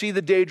as you see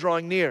the day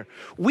drawing near.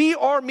 We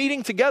are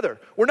meeting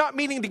together. We're not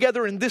meeting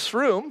together in this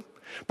room,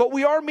 but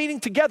we are meeting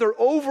together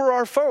over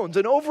our phones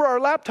and over our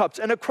laptops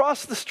and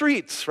across the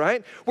streets,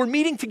 right? We're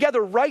meeting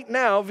together right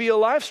now via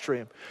live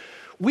stream.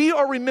 We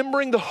are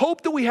remembering the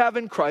hope that we have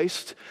in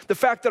Christ, the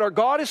fact that our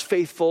God is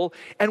faithful,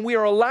 and we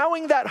are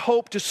allowing that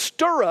hope to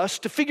stir us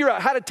to figure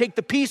out how to take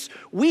the peace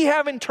we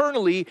have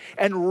internally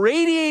and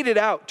radiate it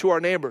out to our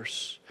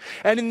neighbors.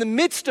 And in the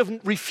midst of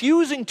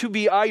refusing to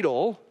be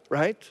idle,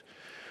 right,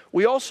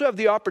 we also have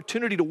the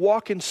opportunity to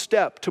walk in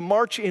step, to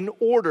march in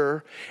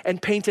order,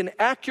 and paint an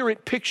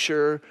accurate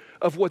picture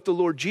of what the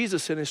Lord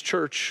Jesus and his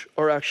church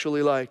are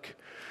actually like.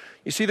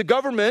 You see, the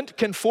government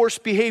can force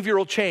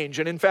behavioral change.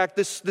 And in fact,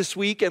 this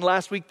week and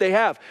last week they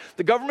have.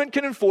 The government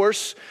can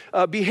enforce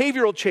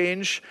behavioral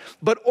change,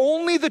 but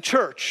only the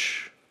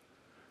church,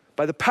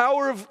 by the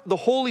power of the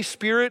Holy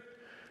Spirit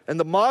and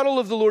the model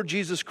of the Lord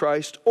Jesus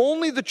Christ,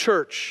 only the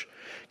church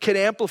can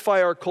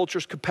amplify our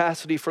culture's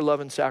capacity for love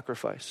and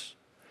sacrifice.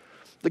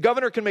 The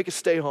governor can make us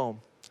stay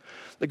home.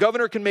 The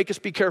governor can make us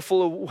be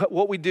careful of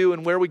what we do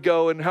and where we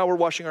go and how we're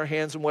washing our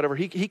hands and whatever.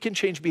 He can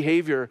change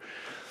behavior.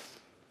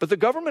 But the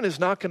government is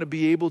not going to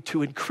be able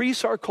to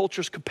increase our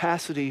culture's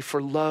capacity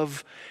for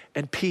love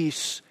and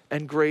peace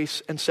and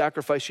grace and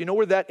sacrifice. You know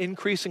where that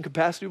increase in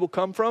capacity will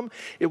come from?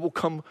 It will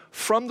come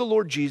from the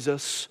Lord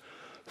Jesus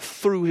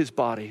through his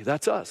body.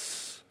 That's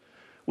us.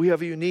 We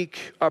have a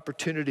unique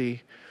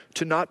opportunity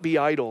to not be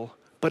idle,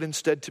 but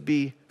instead to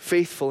be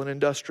faithful and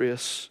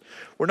industrious.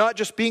 We're not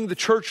just being the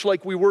church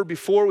like we were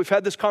before. We've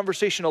had this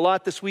conversation a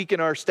lot this week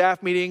in our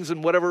staff meetings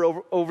and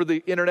whatever over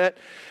the internet.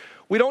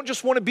 We don't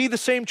just want to be the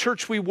same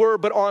church we were,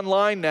 but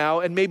online now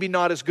and maybe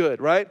not as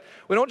good, right?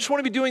 We don't just want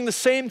to be doing the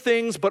same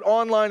things, but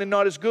online and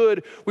not as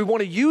good. We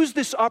want to use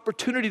this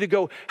opportunity to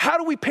go, how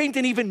do we paint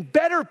an even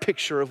better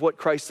picture of what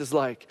Christ is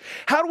like?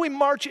 How do we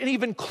march an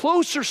even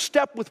closer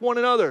step with one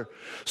another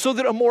so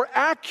that a more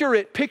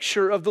accurate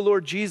picture of the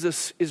Lord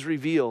Jesus is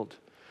revealed?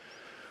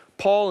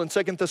 Paul in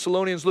 2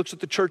 Thessalonians looks at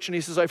the church and he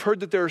says, I've heard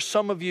that there are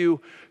some of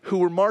you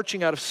who are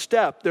marching out of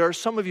step. There are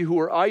some of you who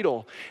are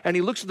idle. And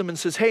he looks at them and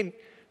says, hey,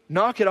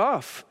 knock it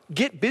off.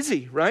 Get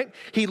busy, right?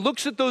 He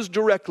looks at those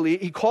directly.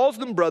 He calls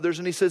them brothers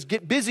and he says,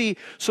 get busy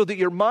so that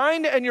your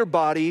mind and your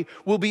body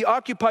will be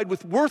occupied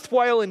with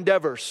worthwhile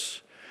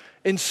endeavors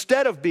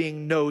instead of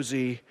being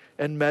nosy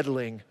and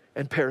meddling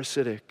and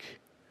parasitic.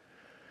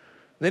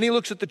 Then he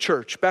looks at the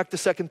church. Back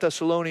to 2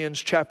 Thessalonians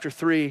chapter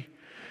 3.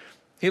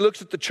 He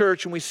looks at the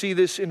church and we see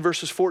this in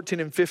verses 14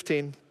 and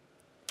 15.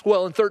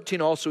 Well, in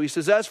 13 also, he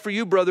says, as for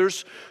you,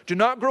 brothers, do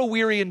not grow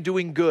weary in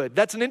doing good.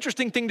 That's an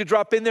interesting thing to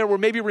drop in there. We're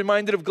maybe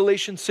reminded of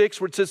Galatians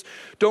 6, where it says,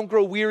 don't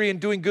grow weary in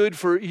doing good,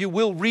 for you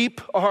will reap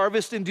a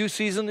harvest in due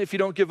season if you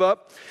don't give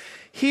up.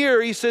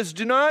 Here, he says,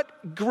 do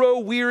not grow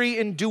weary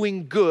in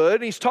doing good.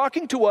 And he's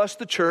talking to us,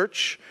 the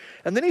church.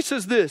 And then he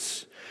says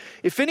this,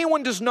 if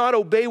anyone does not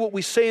obey what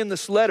we say in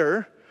this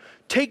letter,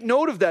 take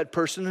note of that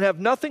person and have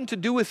nothing to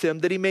do with him,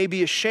 that he may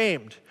be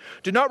ashamed.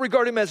 Do not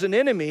regard him as an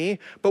enemy,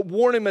 but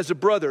warn him as a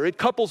brother. It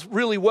couples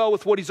really well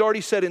with what he's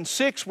already said in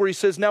 6, where he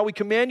says, now we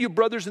command you,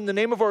 brothers, in the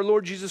name of our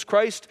Lord Jesus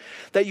Christ,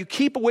 that you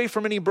keep away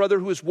from any brother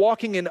who is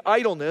walking in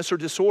idleness or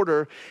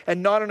disorder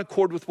and not in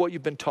accord with what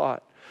you've been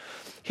taught.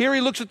 Here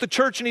he looks at the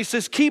church and he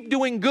says, keep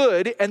doing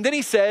good. And then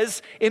he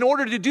says, in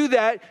order to do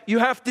that, you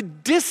have to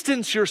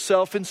distance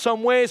yourself in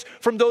some ways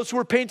from those who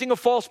are painting a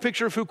false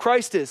picture of who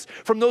Christ is,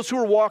 from those who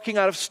are walking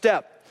out of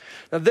step.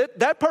 Now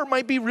that part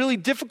might be really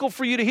difficult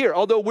for you to hear,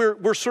 although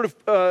we're sort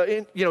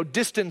of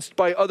distanced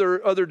by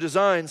other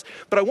designs.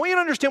 But I want you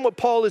to understand what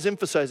Paul is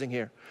emphasizing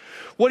here.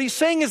 What he's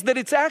saying is that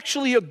it's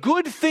actually a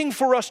good thing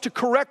for us to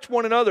correct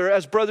one another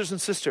as brothers and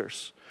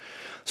sisters.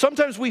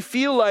 Sometimes we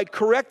feel like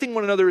correcting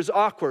one another is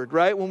awkward,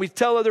 right? When we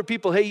tell other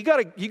people, hey, you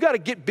gotta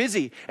get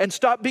busy and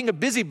stop being a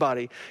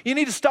busybody. You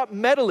need to stop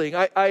meddling.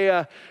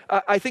 I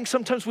think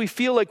sometimes we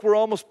feel like we're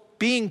almost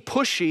being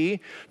pushy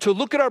to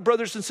look at our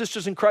brothers and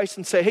sisters in Christ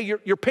and say, hey,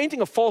 you're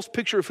painting a false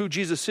picture of who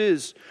Jesus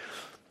is.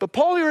 But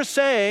Paul here is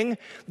saying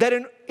that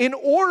in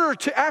order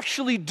to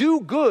actually do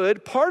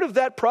good, part of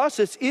that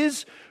process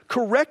is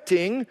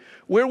correcting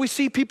where we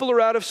see people are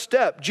out of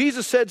step.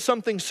 Jesus said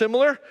something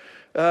similar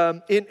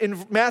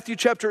in Matthew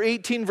chapter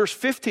 18, verse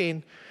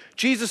 15.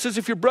 Jesus says,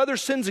 if your brother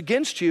sins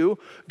against you,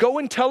 go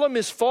and tell him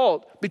his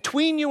fault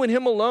between you and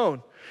him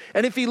alone.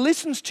 And if he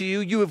listens to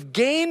you, you have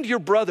gained your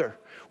brother.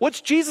 What's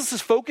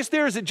Jesus' focus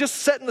there? Is it just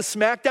setting the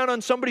smackdown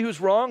on somebody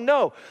who's wrong?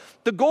 No.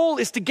 The goal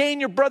is to gain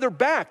your brother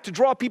back, to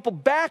draw people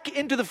back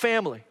into the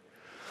family.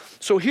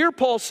 So here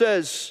Paul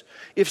says,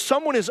 if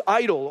someone is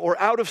idle or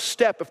out of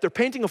step, if they're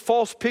painting a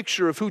false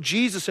picture of who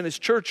Jesus and his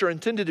church are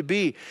intended to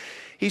be,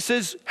 he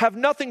says, have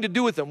nothing to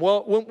do with them.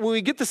 Well, when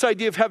we get this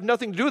idea of have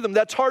nothing to do with them,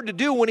 that's hard to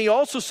do when he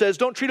also says,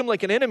 don't treat them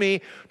like an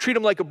enemy, treat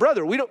them like a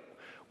brother. We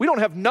don't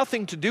have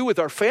nothing to do with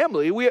our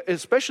family.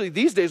 Especially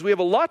these days, we have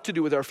a lot to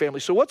do with our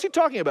family. So what's he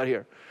talking about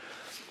here?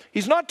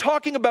 He's not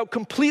talking about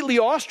completely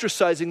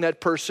ostracizing that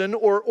person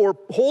or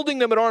holding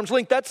them at arm's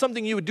length. That's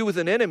something you would do with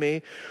an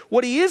enemy.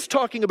 What he is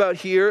talking about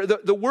here,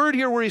 the word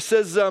here where he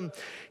says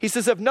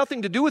have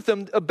nothing to do with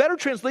them, a better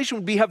translation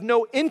would be have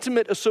no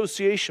intimate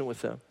association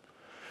with them.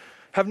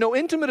 Have no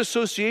intimate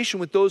association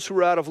with those who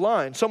are out of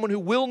line. Someone who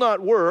will not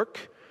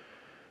work,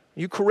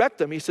 you correct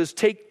them. He says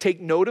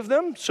take note of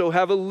them. So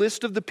have a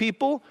list of the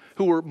people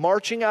who are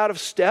marching out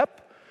of step.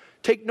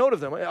 Take note of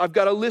them. I've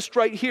got a list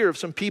right here of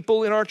some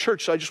people in our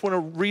church. So I just want to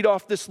read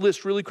off this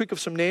list really quick of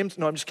some names.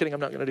 No, I'm just kidding. I'm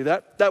not going to do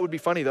that. That would be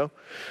funny, though.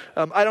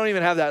 I don't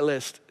even have that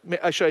list.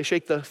 Should I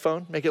shake the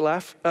phone, make it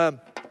laugh?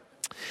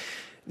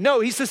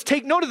 No, he says,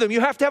 take note of them. You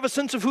have to have a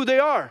sense of who they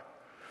are.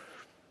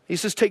 He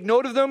says, take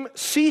note of them,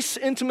 cease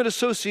intimate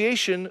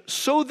association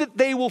so that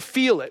they will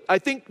feel it. I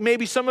think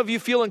maybe some of you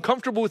feel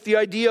uncomfortable with the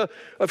idea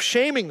of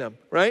shaming them,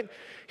 right?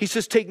 He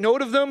says, take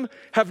note of them,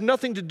 have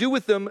nothing to do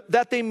with them,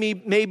 that they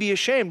may be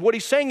ashamed. What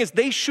he's saying is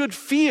they should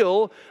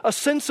feel a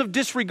sense of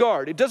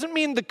disregard. It doesn't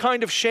mean the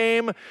kind of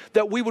shame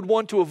that we would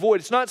want to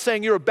avoid. It's not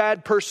saying you're a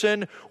bad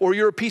person or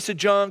you're a piece of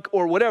junk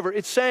or whatever.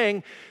 It's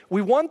saying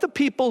we want the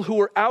people who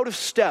are out of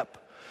step,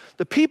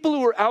 the people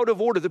who are out of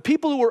order, the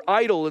people who are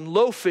idle and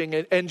loafing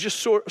and just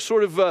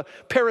sort of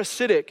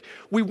parasitic.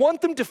 We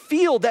want them to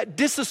feel that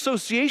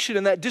disassociation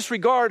and that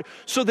disregard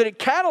so that it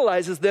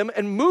catalyzes them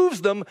and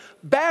moves them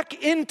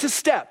back into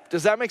step.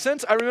 Does that make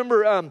sense? I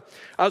remember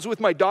I was with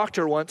my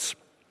doctor once.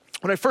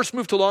 When I first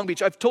moved to Long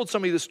Beach, I've told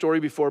somebody this story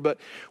before, but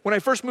when I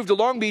first moved to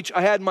Long Beach,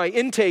 I had my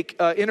intake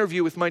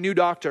interview with my new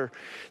doctor.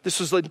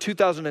 This was in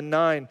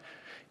 2009.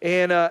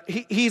 And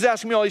he's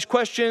asking me all these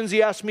questions.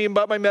 He asked me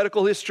about my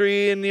medical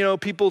history and,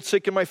 people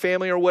sick in my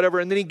family or whatever.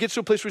 And then he gets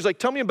to a place where he's like,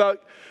 tell me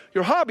about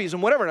your hobbies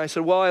and whatever. And I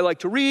said, well, I like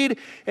to read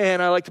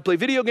and I like to play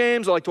video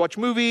games. I like to watch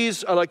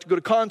movies. I like to go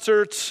to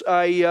concerts.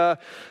 I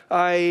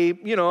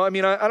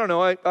don't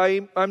know.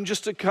 I'm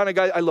just a kind of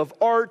guy. I love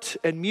art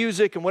and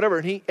music and whatever.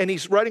 And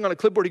he's writing on a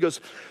clipboard. He goes,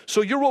 so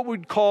you're what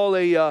we'd call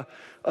a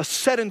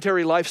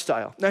sedentary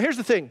lifestyle. Now, here's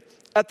the thing.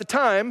 At the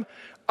time,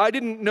 I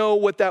didn't know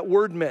what that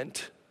word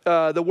meant.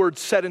 The word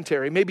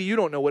sedentary. Maybe you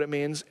don't know what it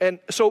means. And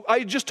so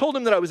I just told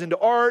him that I was into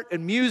art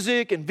and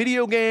music and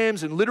video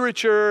games and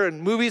literature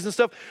and movies and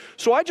stuff.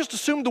 So I just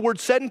assumed the word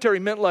sedentary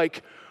meant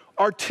like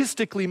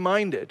artistically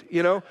minded,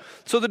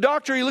 So the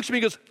doctor, he looks at me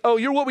and goes, oh,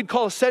 you're what we'd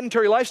call a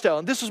sedentary lifestyle.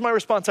 And this was my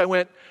response. I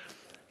went,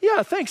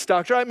 yeah, thanks,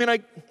 doctor. I mean,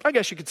 I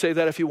guess you could say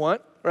that if you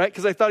want, right?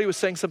 Because I thought he was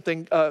saying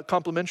something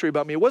complimentary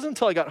about me. It wasn't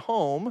until I got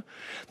home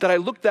that I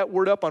looked that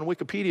word up on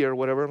Wikipedia or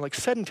whatever. I'm like,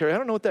 sedentary, I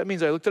don't know what that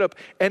means. I looked it up.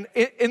 And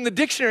in the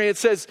dictionary, it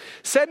says,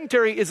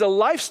 sedentary is a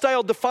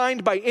lifestyle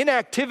defined by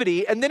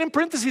inactivity. And then in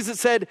parentheses, it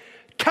said,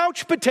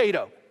 couch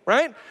potato,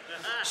 right?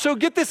 So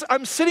get this,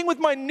 I'm sitting with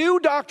my new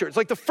doctor. It's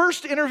like the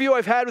first interview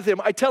I've had with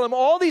him. I tell him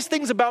all these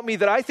things about me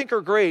that I think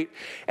are great.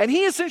 And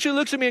he essentially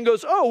looks at me and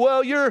goes, oh,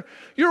 well, you're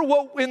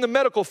what in the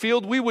medical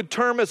field we would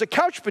term as a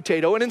couch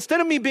potato. And instead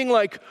of me being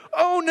like,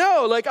 oh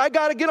no, like I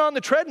got to get on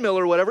the treadmill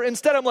or whatever,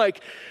 instead I'm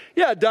like,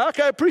 yeah, doc,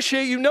 I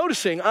appreciate you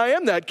noticing. I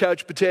am that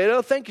couch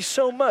potato. Thank you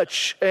so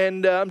much.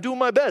 And I'm doing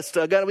my best.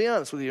 I got to be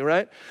honest with you,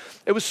 right?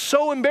 It was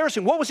so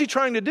embarrassing. What was he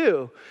trying to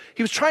do?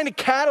 He was trying to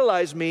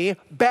catalyze me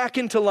back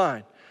into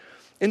line.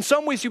 In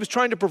some ways, he was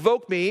trying to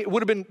provoke me. It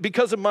would have been,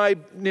 because of my,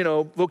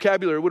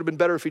 vocabulary, it would have been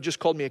better if he just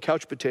called me a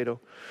couch potato.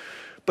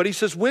 But he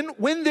says,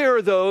 when there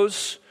are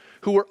those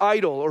who are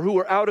idle or who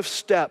are out of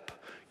step,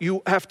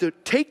 you have to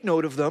take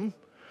note of them.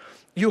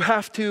 You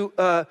have to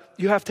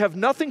have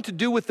nothing to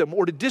do with them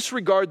or to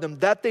disregard them,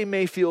 that they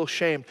may feel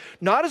shame.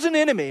 Not as an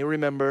enemy,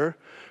 remember,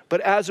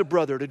 but as a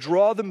brother, to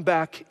draw them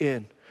back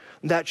in.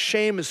 That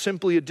shame is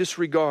simply a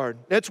disregard.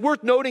 Now, it's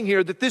worth noting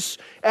here that this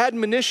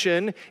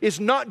admonition is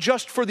not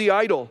just for the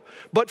idle,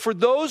 but for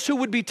those who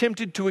would be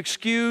tempted to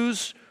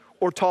excuse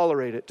or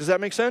tolerate it. Does that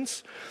make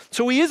sense?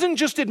 So he isn't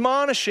just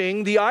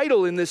admonishing the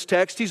idle in this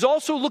text. He's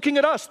also looking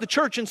at us, the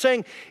church, and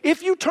saying,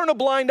 if you turn a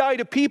blind eye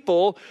to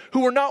people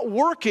who are not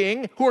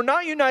working, who are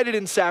not united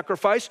in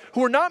sacrifice,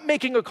 who are not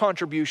making a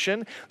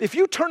contribution, if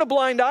you turn a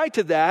blind eye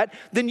to that,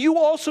 then you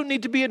also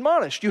need to be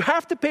admonished. You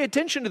have to pay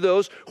attention to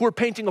those who are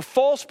painting a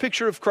false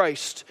picture of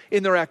Christ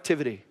in their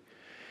activity.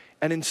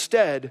 And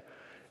instead,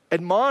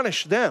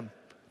 admonish them,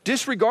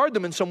 disregard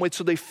them in some way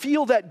so they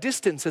feel that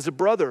distance as a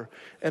brother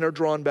and are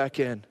drawn back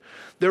in.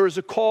 There is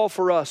a call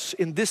for us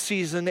in this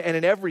season and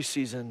in every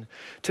season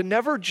to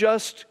never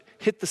just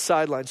hit the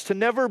sidelines, to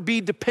never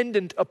be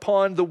dependent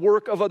upon the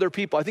work of other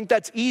people. I think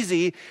that's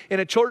easy in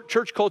a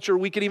church culture.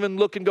 We can even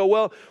look and go,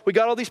 well, we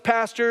got all these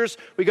pastors,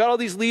 we got all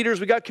these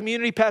leaders, we got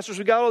community pastors,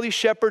 we got all these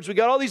shepherds, we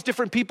got all these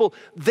different people.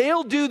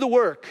 They'll do the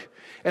work.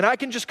 And I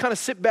can just kind of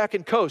sit back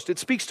and coast. It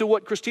speaks to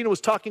what Christina was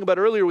talking about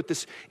earlier with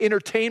this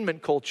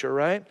entertainment culture,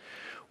 right?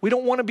 We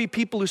don't want to be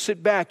people who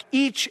sit back.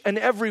 Each and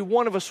every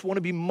one of us want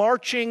to be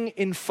marching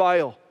in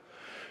file,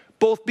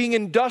 both being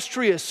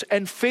industrious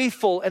and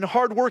faithful and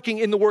hardworking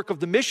in the work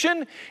of the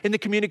mission, in the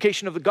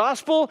communication of the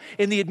gospel,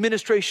 in the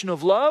administration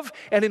of love,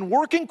 and in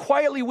working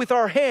quietly with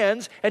our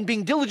hands and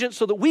being diligent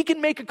so that we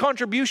can make a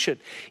contribution,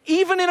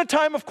 even in a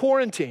time of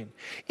quarantine,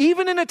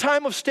 even in a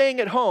time of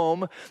staying at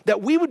home,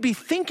 that we would be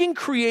thinking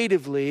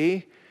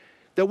creatively,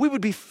 that we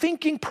would be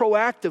thinking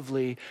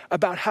proactively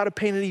about how to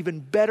paint an even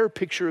better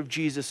picture of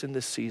Jesus in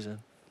this season.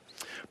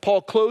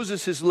 Paul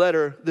closes his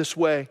letter this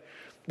way,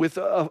 with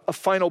a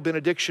final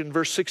benediction.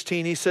 Verse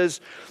 16, he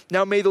says,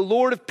 "Now may the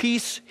Lord of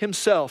peace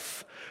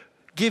himself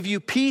give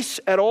you peace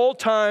at all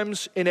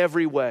times in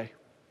every way."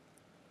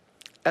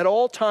 At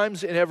all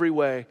times in every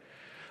way.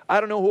 I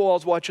don't know who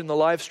all's watching the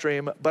live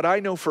stream, but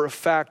I know for a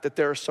fact that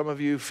there are some of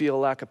you who feel a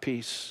lack of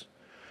peace.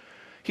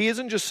 He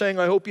isn't just saying,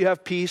 I hope you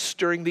have peace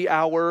during the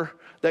hour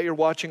that you're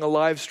watching a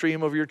live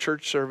stream of your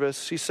church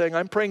service. He's saying,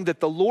 I'm praying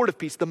that the Lord of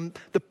peace,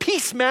 the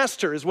peace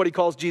master is what he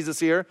calls Jesus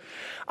here.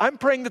 I'm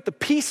praying that the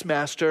peace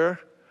master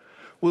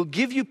will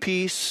give you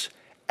peace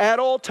at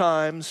all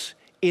times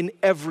in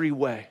every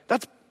way.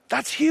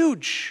 That's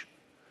huge.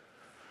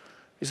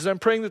 He says, I'm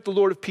praying that the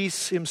Lord of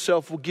peace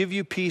himself will give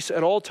you peace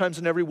at all times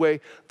in every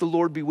way. The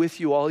Lord be with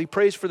you all. He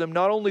prays for them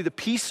not only the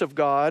peace of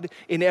God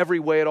in every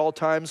way at all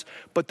times,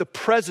 but the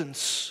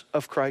presence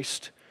of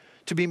Christ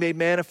to be made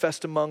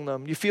manifest among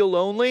them. You feel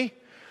lonely?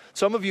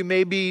 Some of you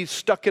may be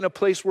stuck in a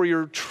place where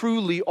you're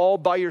truly all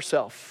by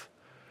yourself.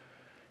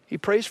 He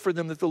prays for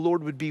them that the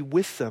Lord would be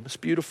with them. It's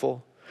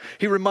beautiful.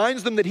 He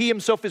reminds them that he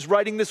himself is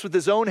writing this with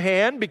his own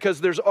hand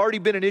because there's already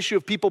been an issue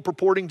of people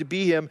purporting to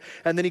be him.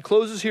 And then he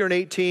closes here in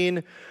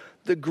 18,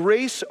 the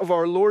grace of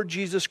our Lord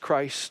Jesus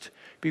Christ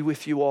be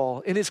with you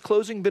all. In his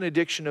closing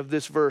benediction of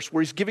this verse,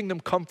 where he's giving them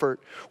comfort,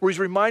 where he's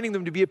reminding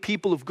them to be a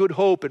people of good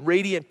hope and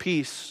radiant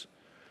peace,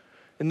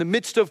 in the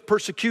midst of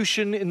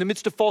persecution, in the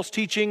midst of false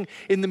teaching,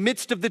 in the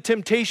midst of the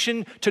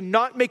temptation to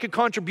not make a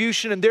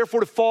contribution and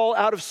therefore to fall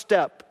out of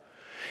step.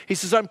 He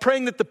says, I'm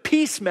praying that the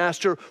peace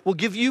master will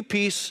give you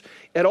peace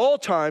at all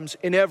times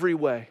in every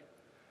way.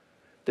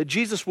 That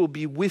Jesus will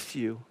be with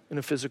you in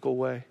a physical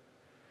way.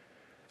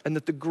 And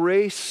that the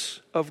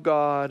grace of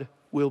God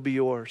will be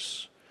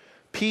yours.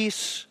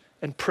 Peace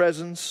and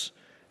presence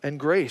and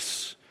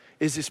grace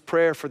is his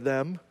prayer for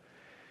them.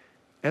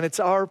 And it's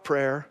our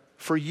prayer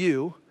for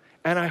you.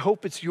 And I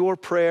hope it's your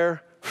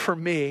prayer for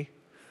me.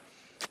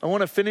 I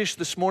want to finish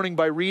this morning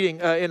by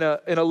reading in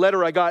a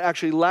letter I got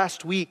actually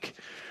last week.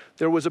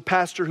 There was a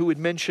pastor who had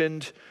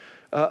mentioned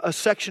a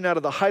section out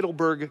of the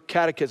Heidelberg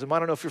Catechism. I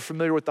don't know if you're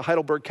familiar with the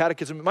Heidelberg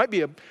Catechism. It might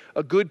be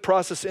a good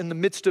process in the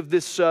midst of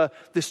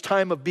this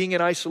time of being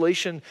in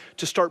isolation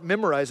to start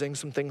memorizing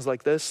some things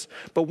like this.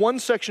 But one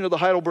section of the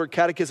Heidelberg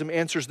Catechism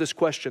answers this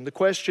question. The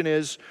question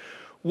is,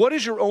 what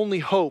is your only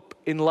hope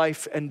in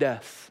life and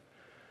death?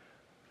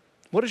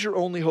 What is your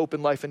only hope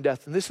in life and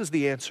death? And this is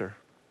the answer.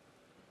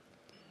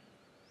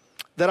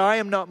 That I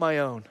am not my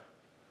own,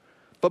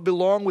 but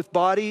belong with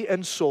body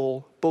and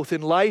soul, both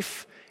in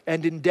life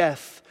and in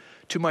death,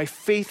 to my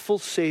faithful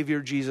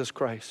Savior, Jesus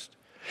Christ.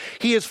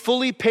 He has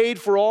fully paid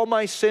for all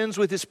my sins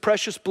with his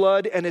precious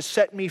blood and has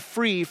set me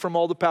free from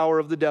all the power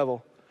of the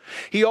devil.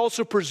 He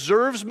also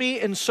preserves me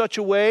in such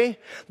a way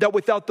that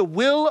without the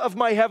will of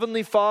my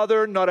heavenly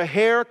Father, not a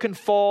hair can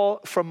fall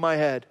from my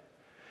head.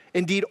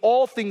 Indeed,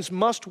 all things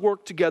must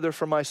work together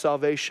for my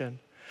salvation.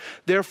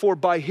 Therefore,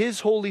 by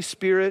his Holy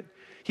Spirit,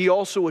 he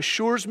also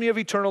assures me of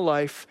eternal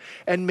life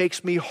and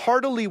makes me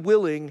heartily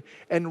willing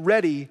and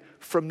ready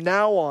from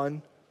now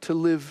on to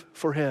live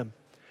for him.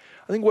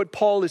 I think what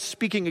Paul is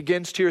speaking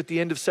against here at the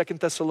end of 2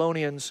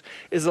 Thessalonians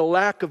is a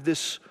lack of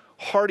this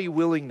hearty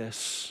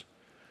willingness,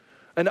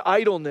 an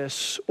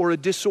idleness or a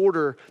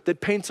disorder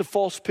that paints a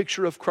false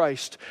picture of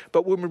Christ.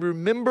 But when we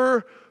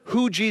remember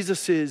who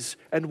Jesus is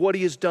and what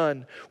he has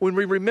done, when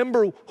we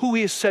remember who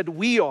he has said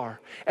we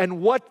are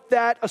and what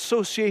that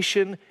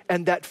association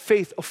and that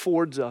faith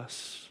affords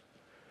us,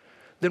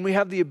 then we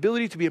have the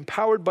ability to be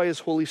empowered by his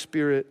Holy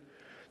Spirit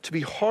to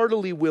be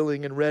heartily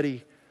willing and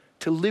ready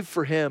to live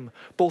for him,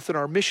 both in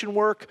our mission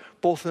work,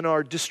 both in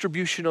our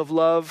distribution of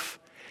love,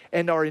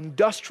 and our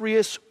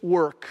industrious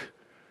work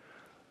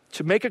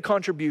to make a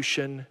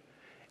contribution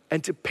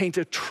and to paint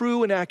a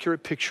true and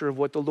accurate picture of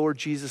what the Lord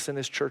Jesus and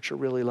his church are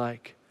really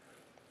like.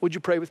 Would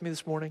you pray with me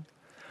this morning?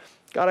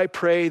 God, I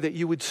pray that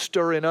you would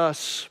stir in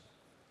us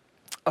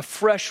a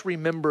fresh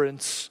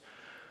remembrance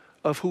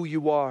of who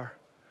you are.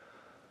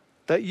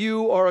 That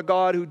you are a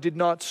God who did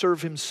not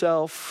serve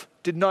himself,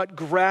 did not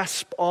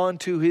grasp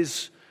onto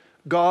his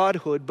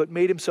godhood, but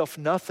made himself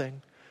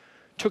nothing,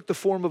 took the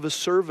form of a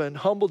servant,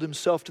 humbled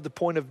himself to the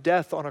point of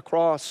death on a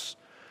cross,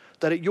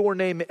 that at your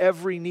name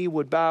every knee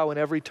would bow and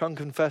every tongue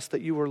confess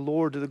that you are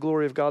Lord, to the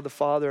glory of God the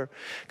Father.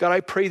 God,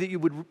 I pray that you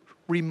would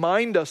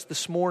remind us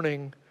this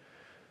morning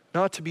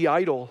not to be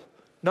idle,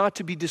 not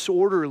to be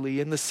disorderly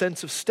in the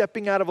sense of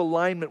stepping out of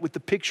alignment with the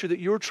picture that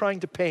you're trying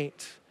to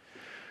paint.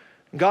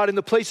 God, in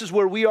the places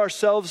where we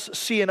ourselves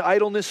see an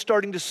idleness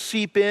starting to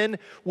seep in,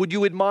 would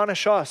you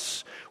admonish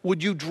us?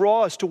 Would you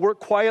draw us to work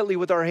quietly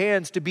with our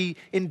hands, to be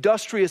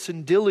industrious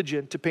and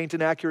diligent to paint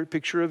an accurate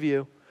picture of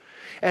you?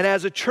 And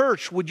as a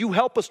church, would you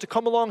help us to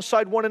come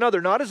alongside one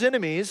another, not as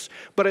enemies,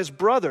 but as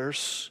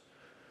brothers,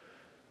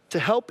 to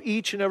help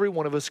each and every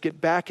one of us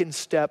get back in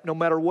step, no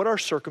matter what our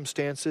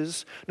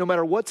circumstances, no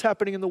matter what's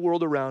happening in the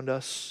world around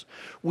us.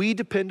 We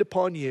depend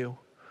upon you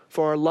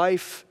for our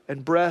life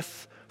and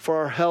breath, for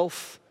our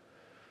health.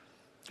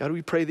 God,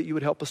 we pray that you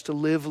would help us to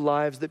live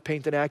lives that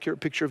paint an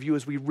accurate picture of you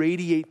as we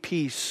radiate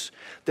peace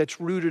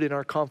that's rooted in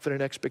our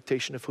confident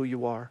expectation of who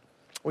you are.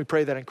 We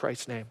pray that in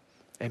Christ's name.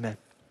 Amen.